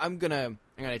 I'm gonna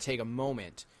take a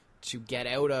moment to get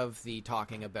out of the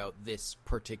talking about this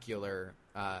particular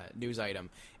news item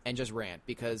and just rant,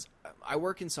 because I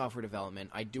work in software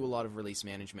development. I do a lot of release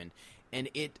management, and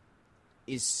it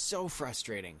is so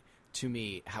frustrating to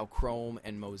me how Chrome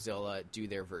and Mozilla do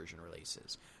their version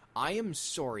releases. I am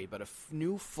sorry, but a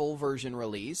new full version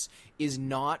release is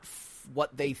not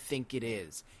what they think it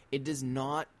is. It does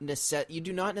not you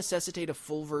do not necessitate a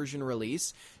full version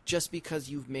release just because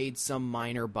you've made some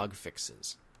minor bug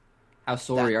fixes. How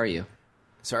sorry are you?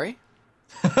 Sorry?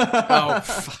 Oh,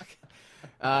 fuck.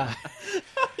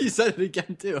 You said it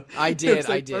again, too. I did.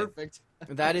 Perfect.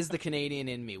 That is the Canadian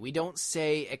in me. We don't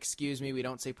say excuse me. We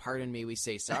don't say pardon me. We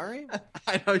say sorry.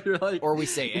 I know, you're or we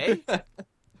say eh.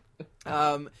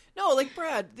 No,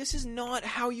 Brad, this is not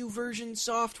how you version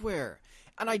software.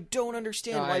 And I don't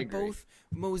understand why both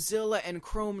Mozilla and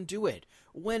Chrome do it.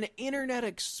 When Internet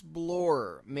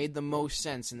Explorer made the most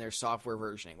sense in their software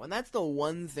versioning, when that's the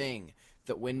one thing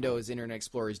that Windows Internet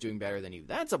Explorer is doing better than you,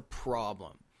 that's a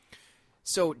problem.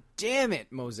 So, damn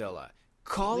it, Mozilla.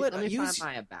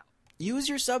 Use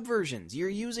your subversions. You're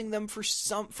using them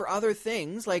for other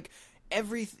things,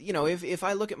 if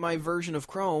I look at my version of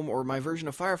Chrome or my version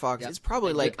of Firefox, it's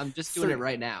probably I'm just doing it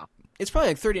right now. It's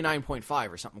probably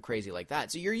 39.5 or something crazy like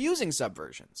that. So you're using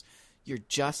subversions. You're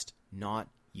just not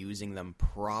using them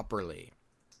properly.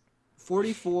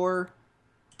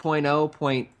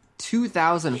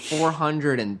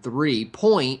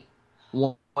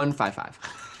 44.0.2403.155.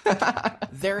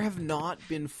 There have not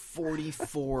been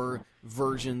 44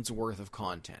 versions worth of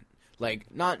content. Like,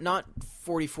 not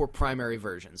 44 primary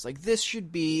versions. Like, this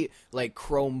should be, like,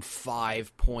 Chrome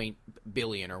 5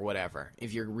 billion or whatever,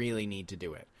 if you really need to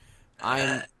do it.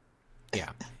 Yeah.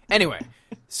 Anyway,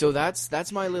 so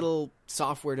that's my little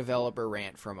software developer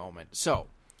rant for a moment. So,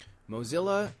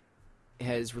 Mozilla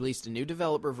has released a new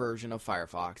developer version of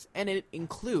Firefox, and it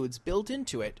includes, built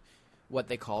into it, what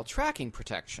they call tracking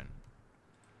protection.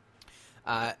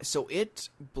 So it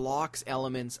blocks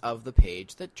elements of the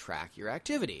page that track your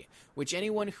activity, which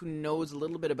anyone who knows a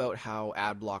little bit about how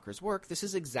ad blockers work, this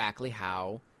is exactly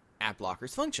how ad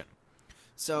blockers function.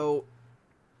 So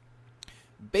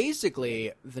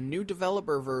basically, the new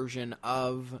developer version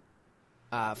of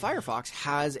Firefox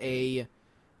has an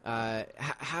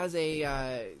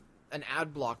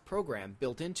ad block program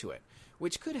built into it,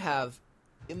 which could have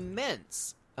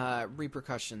immense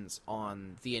repercussions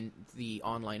on the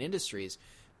online industries,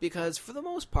 because for the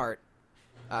most part,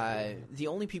 the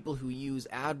only people who use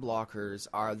ad blockers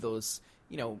are those,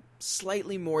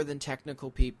 slightly more than technical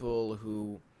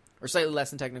people or slightly less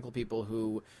than technical people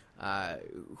who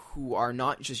are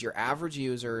not just your average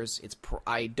users.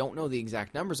 I don't know the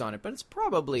exact numbers on it, but it's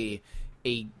probably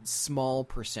a small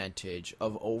percentage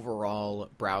of overall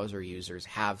browser users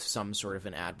have some sort of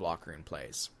an ad blocker in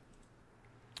place.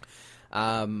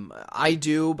 I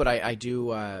do, but I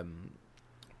do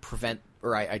prevent,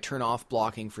 or I turn off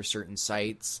blocking for certain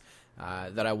sites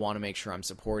that I want to make sure I'm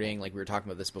supporting. Like we were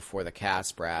talking about this before the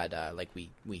cast, Brad. Like we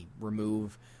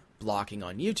remove blocking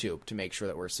on YouTube to make sure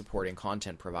that we're supporting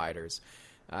content providers.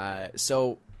 Well,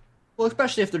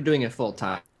 especially if they're doing it full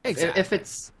time. Exactly.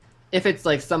 If it's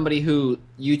like somebody who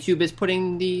YouTube is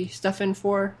putting the stuff in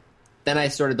for, then I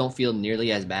sort of don't feel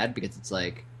nearly as bad, because it's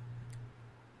like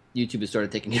YouTube is sort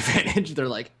of taking advantage. They're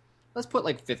like, let's put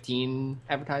like 15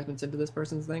 advertisements into this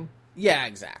person's thing. Yeah,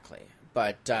 exactly.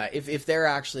 But if they're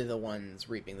actually the ones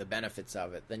reaping the benefits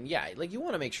of it, then yeah, like you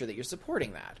want to make sure that you're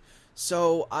supporting that.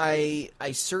 So I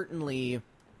certainly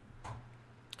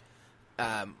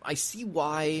I see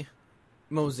why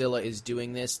Mozilla is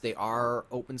doing this. They are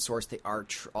open source. They are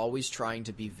always trying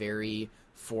to be very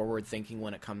forward thinking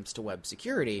when it comes to web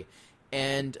security.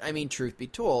 And I mean, truth be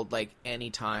told, like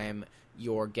anytime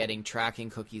you're getting tracking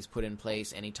cookies put in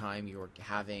place, anytime you're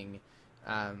having,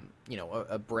 a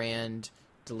brand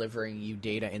delivering you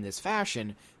data in this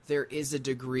fashion, there is a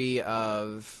degree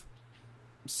of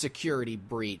security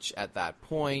breach at that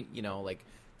point. Like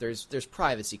there's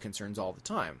privacy concerns all the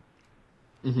time.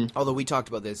 Mm-hmm. Although we talked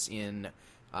about this in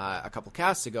a couple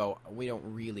casts ago, we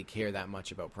don't really care that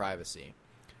much about privacy.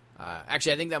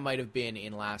 Actually, I think that might have been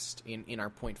in our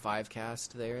 0.5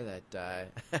 cast there that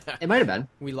it might have been.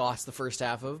 We lost the first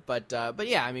half of, but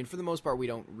yeah, I mean, for the most part, we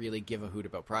don't really give a hoot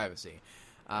about privacy.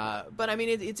 But I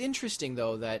mean, it's interesting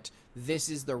though that this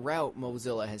is the route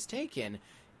Mozilla has taken,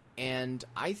 and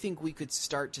I think we could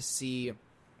start to see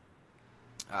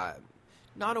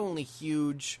not only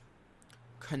huge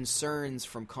concerns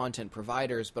from content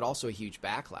providers, but also a huge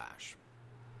backlash.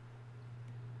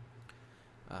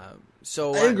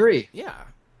 So I agree. Yeah.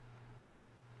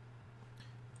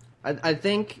 I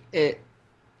think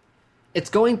it's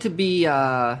going to be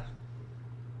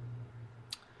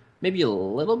maybe a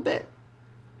little bit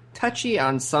touchy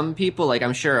on some people. Like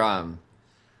I'm sure I'm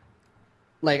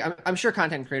sure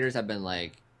content creators have been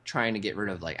like trying to get rid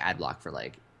of like ad block for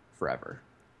like forever.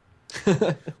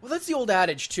 Well, that's the old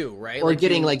adage too, right? Or like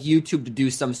getting like YouTube to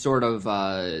do some sort of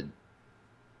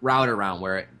route around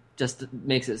where it just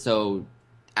makes it so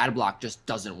ad block just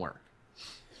doesn't work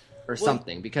or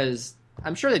something, because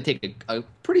I'm sure they take a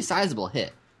pretty sizable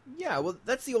hit. Yeah, well,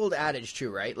 that's the old adage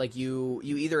too, right? Like you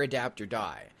either adapt or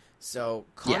die. So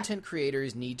content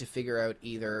creators need to figure out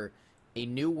either a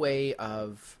new way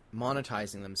of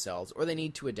monetizing themselves, or they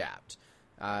need to adapt.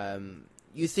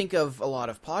 You think of a lot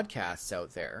of podcasts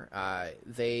out there.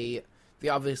 They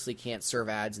obviously can't serve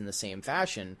ads in the same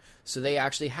fashion, so they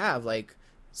actually have like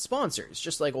sponsors,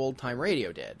 just like old time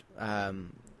radio did,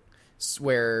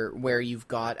 where you've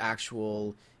got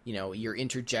actual, you're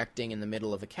interjecting in the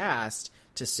middle of a cast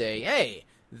to say, hey,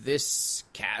 this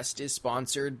cast is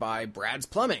sponsored by Brad's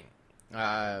Plumbing.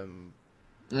 I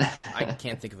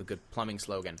can't think of a good plumbing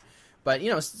slogan, but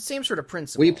same sort of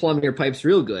principle. We plumb your pipes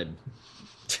real good.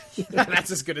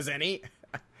 That's as good as any.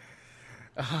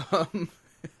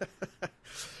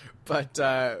 But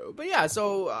yeah,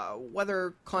 so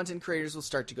whether content creators will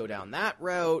start to go down that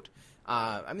route,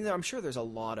 I mean, I'm sure there's a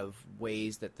lot of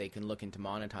ways that they can look into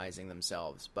monetizing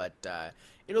themselves, but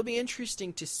it'll be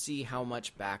interesting to see how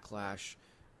much backlash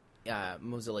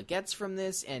Mozilla gets from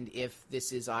this, and if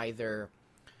this is either,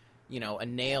 a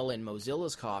nail in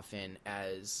Mozilla's coffin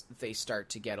as they start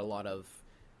to get a lot of,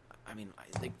 I mean,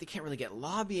 they can't really get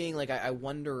lobbying. Like, I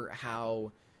wonder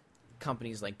how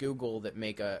companies like Google that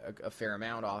make a fair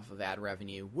amount off of ad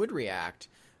revenue would react.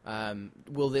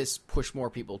 Will this push more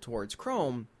people towards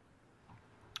Chrome?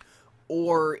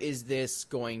 Or is this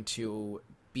going to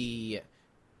be,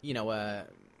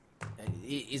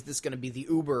 is this going to be the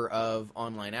Uber of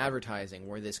online advertising,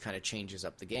 where this kind of changes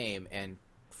up the game and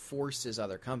forces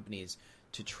other companies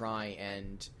to try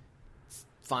and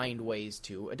find ways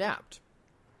to adapt?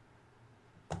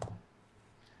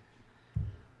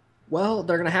 Well,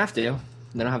 they're going to have to.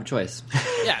 They don't have a choice.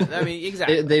 Yeah, I mean,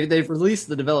 exactly. They've released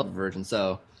the developer version,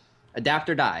 so adapt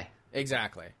or die.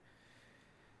 Exactly.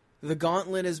 The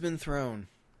gauntlet has been thrown.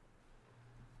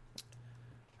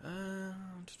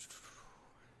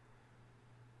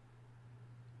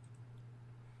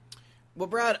 Well,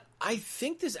 Brad, I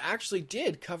think this actually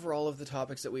did cover all of the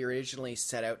topics that we originally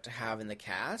set out to have in the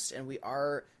cast, and we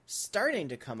are starting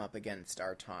to come up against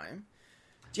our time.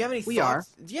 Do you have any thoughts? We are.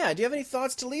 Yeah, do you have any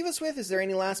thoughts to leave us with? Is there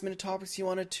any last-minute topics you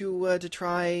wanted to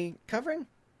try covering?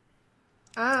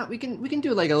 We can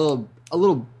do like a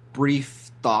little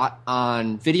brief thought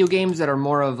on video games that are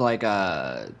more of like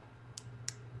a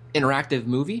interactive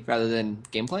movie rather than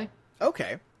gameplay.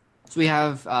 Okay. So we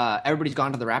have Everybody's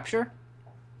Gone to the Rapture.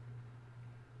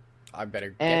 I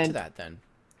better get to that then.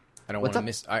 I don't want to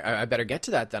miss. I better get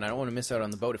to that then. I don't want to miss out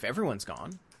on the boat if everyone's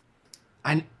gone.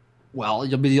 Well,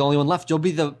 you'll be the only one left. You'll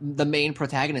be the main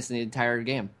protagonist in the entire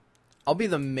game. I'll be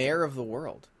the mayor of the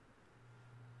world.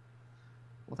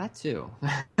 Well, that too.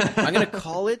 I'm going to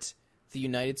call it the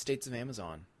United States of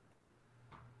Amazon.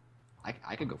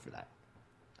 I could go for that.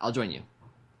 I'll join you.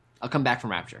 I'll come back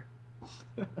from Rapture.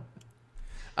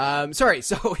 Sorry.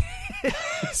 So,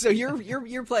 so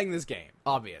you're playing this game,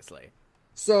 obviously.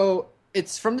 So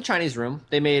it's from the Chinese Room.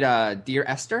 They made Dear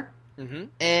Esther,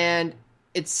 and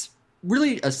it's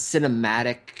really a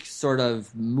cinematic sort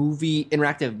of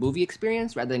interactive movie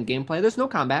experience rather than gameplay. There's no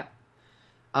combat.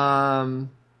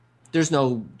 There's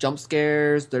no jump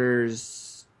scares.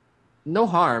 There's no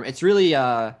harm. It's really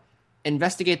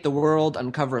investigate the world,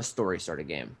 uncover a story sort of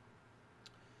game.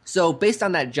 So based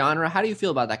on that genre, how do you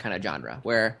feel about that kind of genre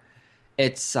where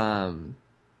it's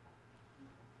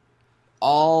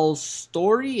all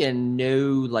story and no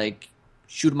like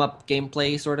shoot 'em up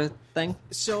gameplay sort of thing?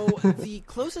 So the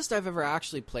closest I've ever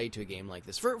actually played to a game like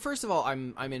this. First of all,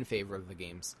 I'm in favor of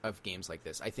games like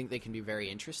this. I think they can be very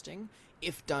interesting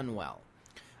if done well.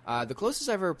 The closest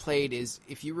I've ever played is,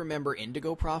 if you remember,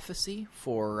 Indigo Prophecy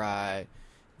for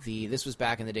this was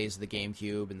back in the days of the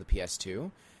GameCube and the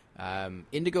PS2.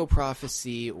 Indigo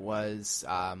Prophecy was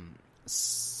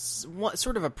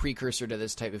sort of a precursor to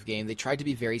this type of game. They tried to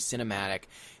be very cinematic.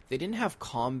 They didn't have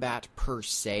combat per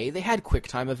se. They had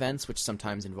QuickTime events, which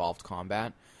sometimes involved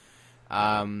combat.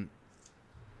 And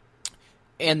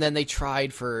then they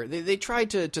tried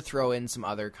to throw in some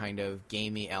other kind of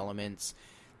gamey elements.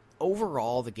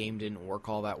 Overall, the game didn't work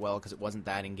all that well because it wasn't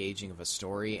that engaging of a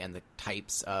story, and the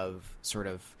types of sort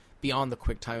of beyond the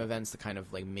QuickTime events, the kind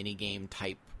of like mini game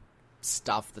type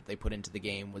stuff that they put into the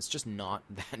game was just not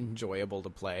that enjoyable to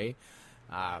play.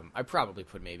 I probably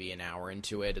put maybe an hour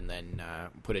into it and then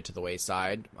put it to the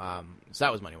wayside. So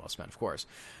that was money well spent, of course.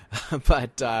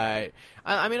 But I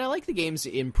mean, I like the games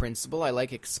in principle. I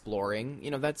like exploring.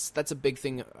 That's a big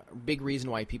thing, big reason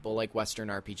why people like Western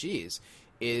RPGs.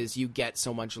 Is you get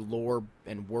so much lore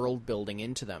and world building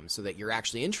into them so that you're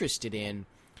actually interested in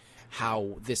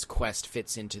how this quest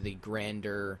fits into the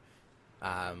grander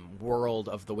world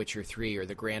of The Witcher 3 or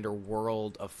the grander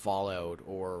world of Fallout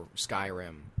or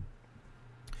Skyrim.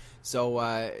 So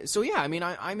yeah, I mean,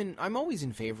 I'm always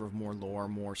in favor of more lore,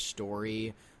 more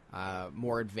story,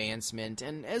 more advancement,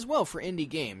 and as well for indie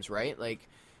games, right? Like,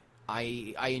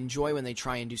 I enjoy when they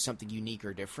try and do something unique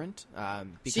or different.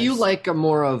 Because... So you like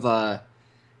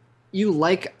you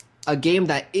like a game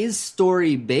that is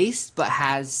story based but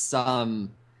has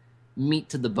some meat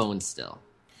to the bone still.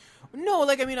 No,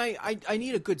 like, I mean, I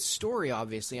need a good story,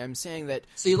 obviously. I'm saying that...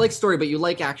 So you like story, but you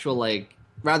like actual, like,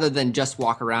 rather than just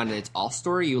walk around and it's all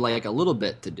story, you like a little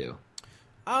bit to do.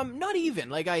 Not even.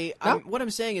 Like, what I'm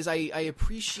saying is I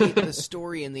appreciate the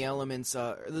story and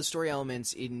the story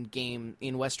elements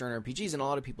in Western RPGs, and a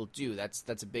lot of people do.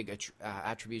 That's a big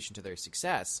attribution to their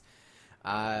success.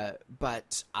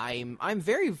 But I'm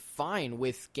very fine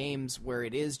with games where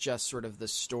it is just sort of the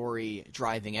story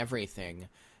driving everything.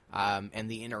 and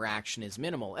the interaction is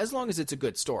minimal, as long as it's a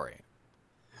good story.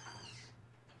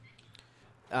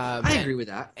 I agree with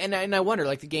that. And I wonder,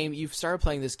 like, the game, you've started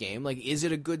playing this game, like, is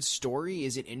it a good story?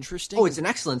 Is it interesting? Oh, it's an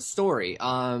excellent story.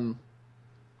 I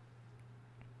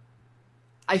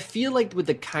feel like with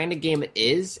the kind of game it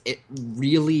is, it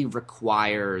really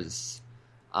requires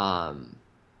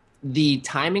the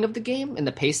timing of the game and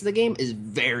the pace of the game is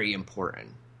very important.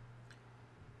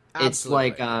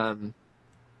 Absolutely. It's like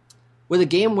with a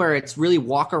game where it's really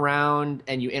walk around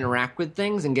and you interact with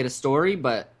things and get a story,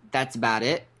 but that's about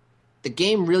it. The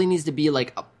game really needs to be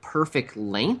like a perfect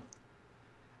length.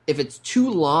 If it's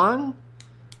too long,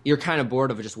 you're kind of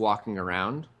bored of just walking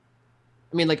around.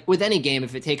 I mean, like with any game,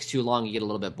 if it takes too long, you get a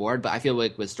little bit bored. But I feel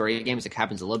like with story games, it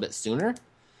happens a little bit sooner.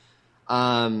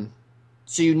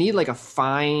 So you need like a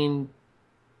fine.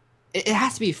 It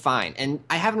has to be fine, and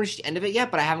I haven't reached the end of it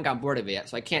yet, but I haven't gotten bored of it yet,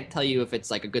 so I can't tell you if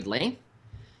it's like a good length.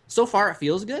 So far, it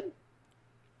feels good.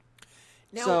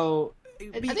 Now, So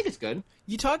I think it's good.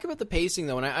 You talk about the pacing,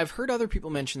 though, and I've heard other people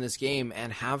mention this game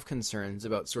and have concerns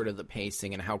about sort of the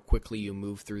pacing and how quickly you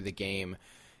move through the game.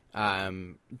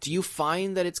 Do you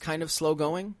find that it's kind of slow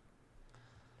going?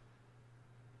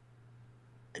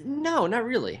 No, not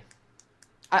really.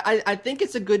 I think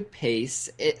it's a good pace.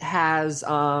 It has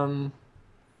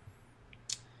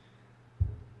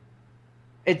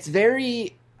it's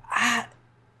very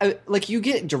like you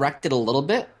get directed a little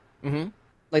bit. Mm-hmm.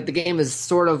 Like the game is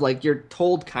sort of like you're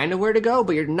told kind of where to go,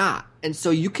 but you're not. And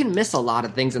so you can miss a lot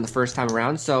of things in the first time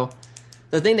around. So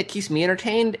the thing that keeps me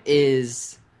entertained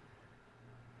is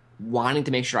wanting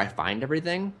to make sure I find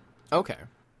everything. Okay.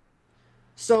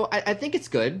 So I think it's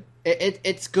good.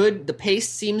 It's good. The pace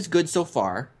seems good so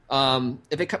far.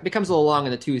 If it becomes a little long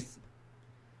in the tooth,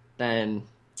 then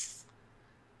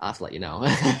I'll have to let you know.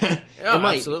 Yeah,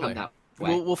 absolutely.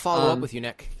 We'll follow up with you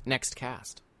next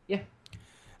cast. Yeah.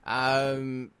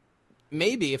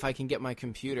 Maybe if I can get my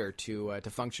computer to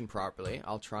function properly,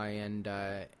 I'll try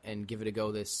and give it a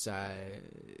go this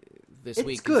week.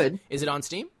 It's good. Is it on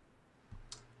Steam?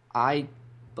 I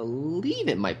believe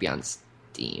it might be on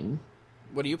Steam.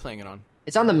 What are you playing it on?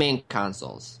 It's on the main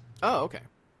consoles. Oh, okay.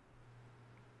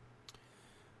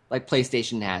 Like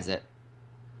PlayStation has it.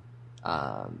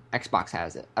 Xbox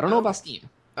has it. I don't know about Steam.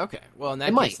 Okay. Well, in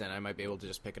that case, then I might be able to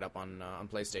just pick it up on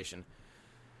PlayStation.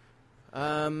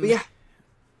 But yeah.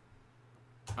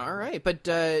 All right, but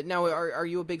now, are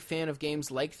you a big fan of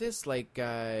games like this? Like,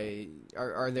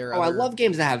 are there? I love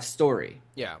games that have story.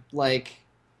 Yeah. Like,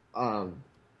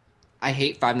 I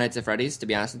hate Five Nights at Freddy's, to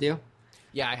be honest with you.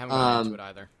 Yeah, I haven't gotten into it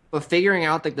either. But figuring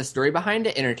out like the story behind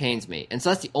it entertains me, and so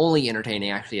that's the only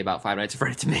entertaining actually about Five Nights at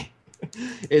Freddy's to me,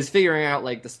 is figuring out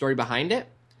like the story behind it.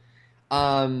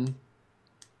 What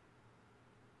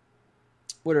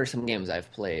are some games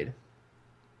I've played?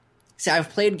 See, I've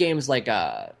played games like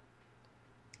it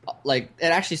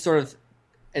actually sort of,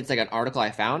 it's like an article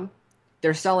I found.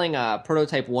 They're selling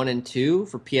Prototype 1 and 2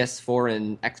 for PS4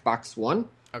 and Xbox One.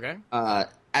 Okay.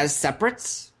 As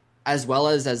separates, as well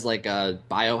as like a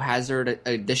Biohazard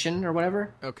edition or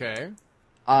whatever. Okay.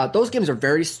 Those games are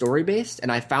very story-based,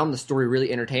 and I found the story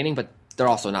really entertaining, but they're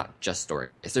also not just story.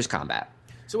 There's combat.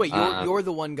 So wait, you're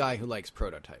the one guy who likes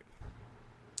Prototype.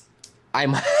 I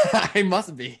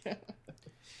must be.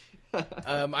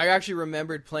 I actually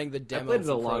remembered playing the demo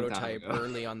for Prototype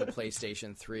early on the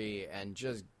PlayStation 3, and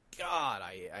just, God,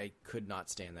 I could not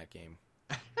stand that game.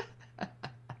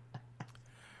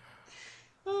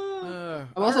 I'm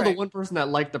also the one person that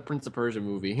liked the Prince of Persia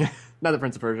movie. Not the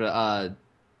Prince of Persia.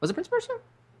 Was it Prince of Persia?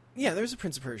 Yeah, there's a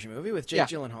Prince of Persia movie with Jake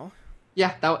Gyllenhaal.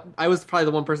 Yeah, I was probably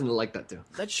the one person that liked that too.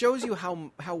 That shows you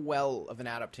how well of an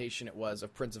adaptation it was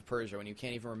of Prince of Persia when you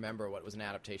can't even remember what it was an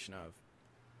adaptation of.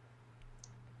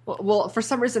 Well, for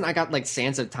some reason I got like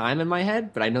Sands of Time in my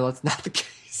head, but I know that's not the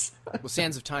case. Well,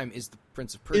 Sands of Time is the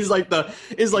Prince of Persia.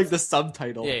 Is like the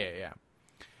subtitle. Yeah.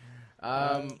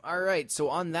 All right. So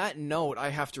on that note, I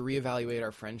have to reevaluate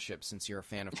our friendship since you're a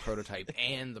fan of Prototype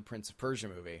and the Prince of Persia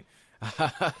movie.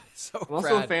 So I'm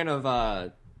also a fan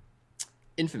of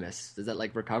Infamous. Does that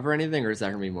like recover anything, or is that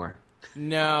gonna be more?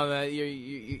 No,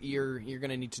 you're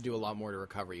gonna need to do a lot more to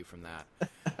recover you from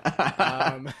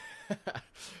that.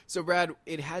 So Brad,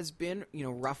 it has been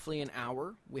roughly an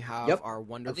hour. We have our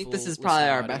wonderful. I think this is probably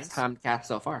our audience. best timed cast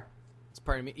so far. It's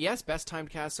pardon me. Yes, best timed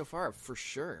cast so far for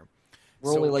sure.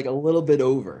 We're only like a little bit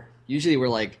over. Usually we're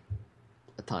like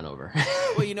a ton over.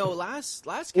 Well, last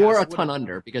cast or a ton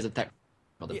under because of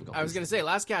technical difficulties. I was going to say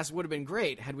last cast would have been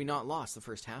great had we not lost the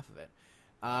first half of it.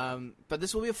 But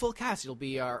this will be a full cast. It'll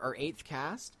be our 8th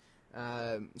cast.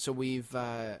 So we've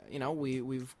got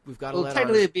to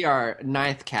technically it'd be our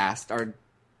 9th cast, our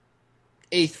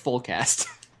 8th full cast.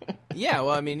 Yeah,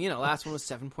 well, I mean, last one was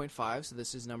 7.5, so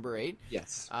this is number 8.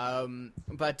 Yes.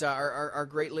 But our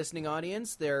great listening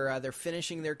audience, they're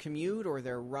finishing their commute or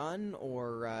their run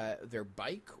or their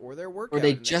bike or their workout. Or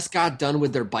they just got done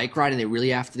with their bike ride and they really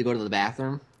have to go to the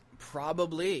bathroom.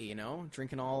 Probably,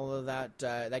 drinking all of that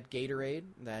Gatorade,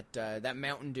 that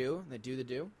Mountain Dew, that do the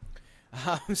do.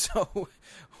 So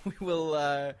we will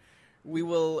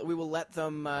let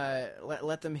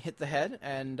them hit the head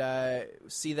and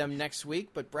see them next week.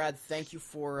 But Brad, thank you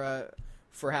for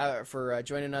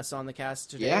joining us on the cast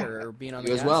today, or being on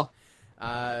the cast as well.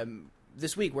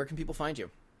 This week. Where can people find you?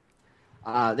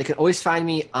 They can always find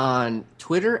me on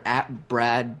Twitter at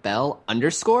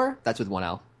 @BradBell_. That's with 1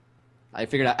 L. I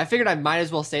figured I might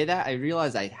as well say that. I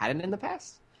realized I hadn't in the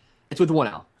past. It's with 1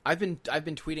 L. I've been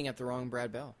tweeting at the wrong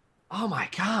Brad Bell. Oh my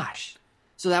gosh!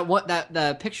 So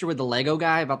the picture with the Lego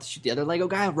guy about to shoot the other Lego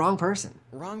guy, wrong person.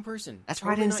 Wrong person. That's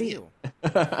totally why I didn't see you.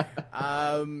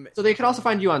 it. So they can also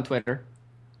find you on Twitter.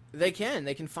 They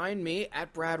can find me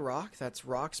at Brad Rock. That's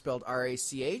Rock spelled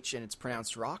R-A-C-H, and it's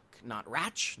pronounced Rock, not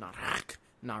Ratch, not Hack,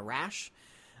 not Rash.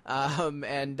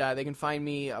 And they can find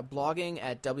me blogging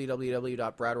at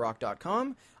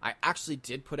www.bradrock.com. I actually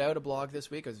did put out a blog this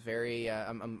week. I was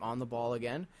I'm on the ball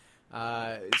again.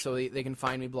 So they can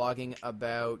find me blogging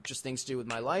about just things to do with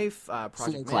my life,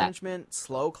 project management,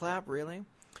 slow clap, really,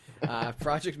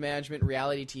 project management,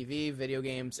 reality TV, video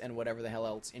games, and whatever the hell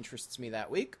else interests me that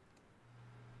week.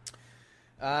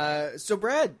 So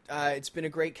Brad, it's been a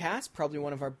great cast, probably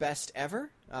one of our best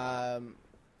ever.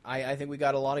 I think we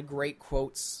got a lot of great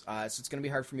quotes, so it's going to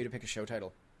be hard for me to pick a show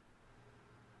title.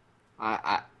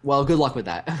 Well, good luck with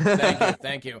that.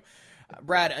 Thank you.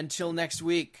 Brad, until next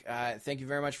week, thank you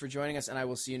very much for joining us, and I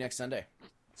will see you next Sunday.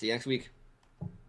 See you next week.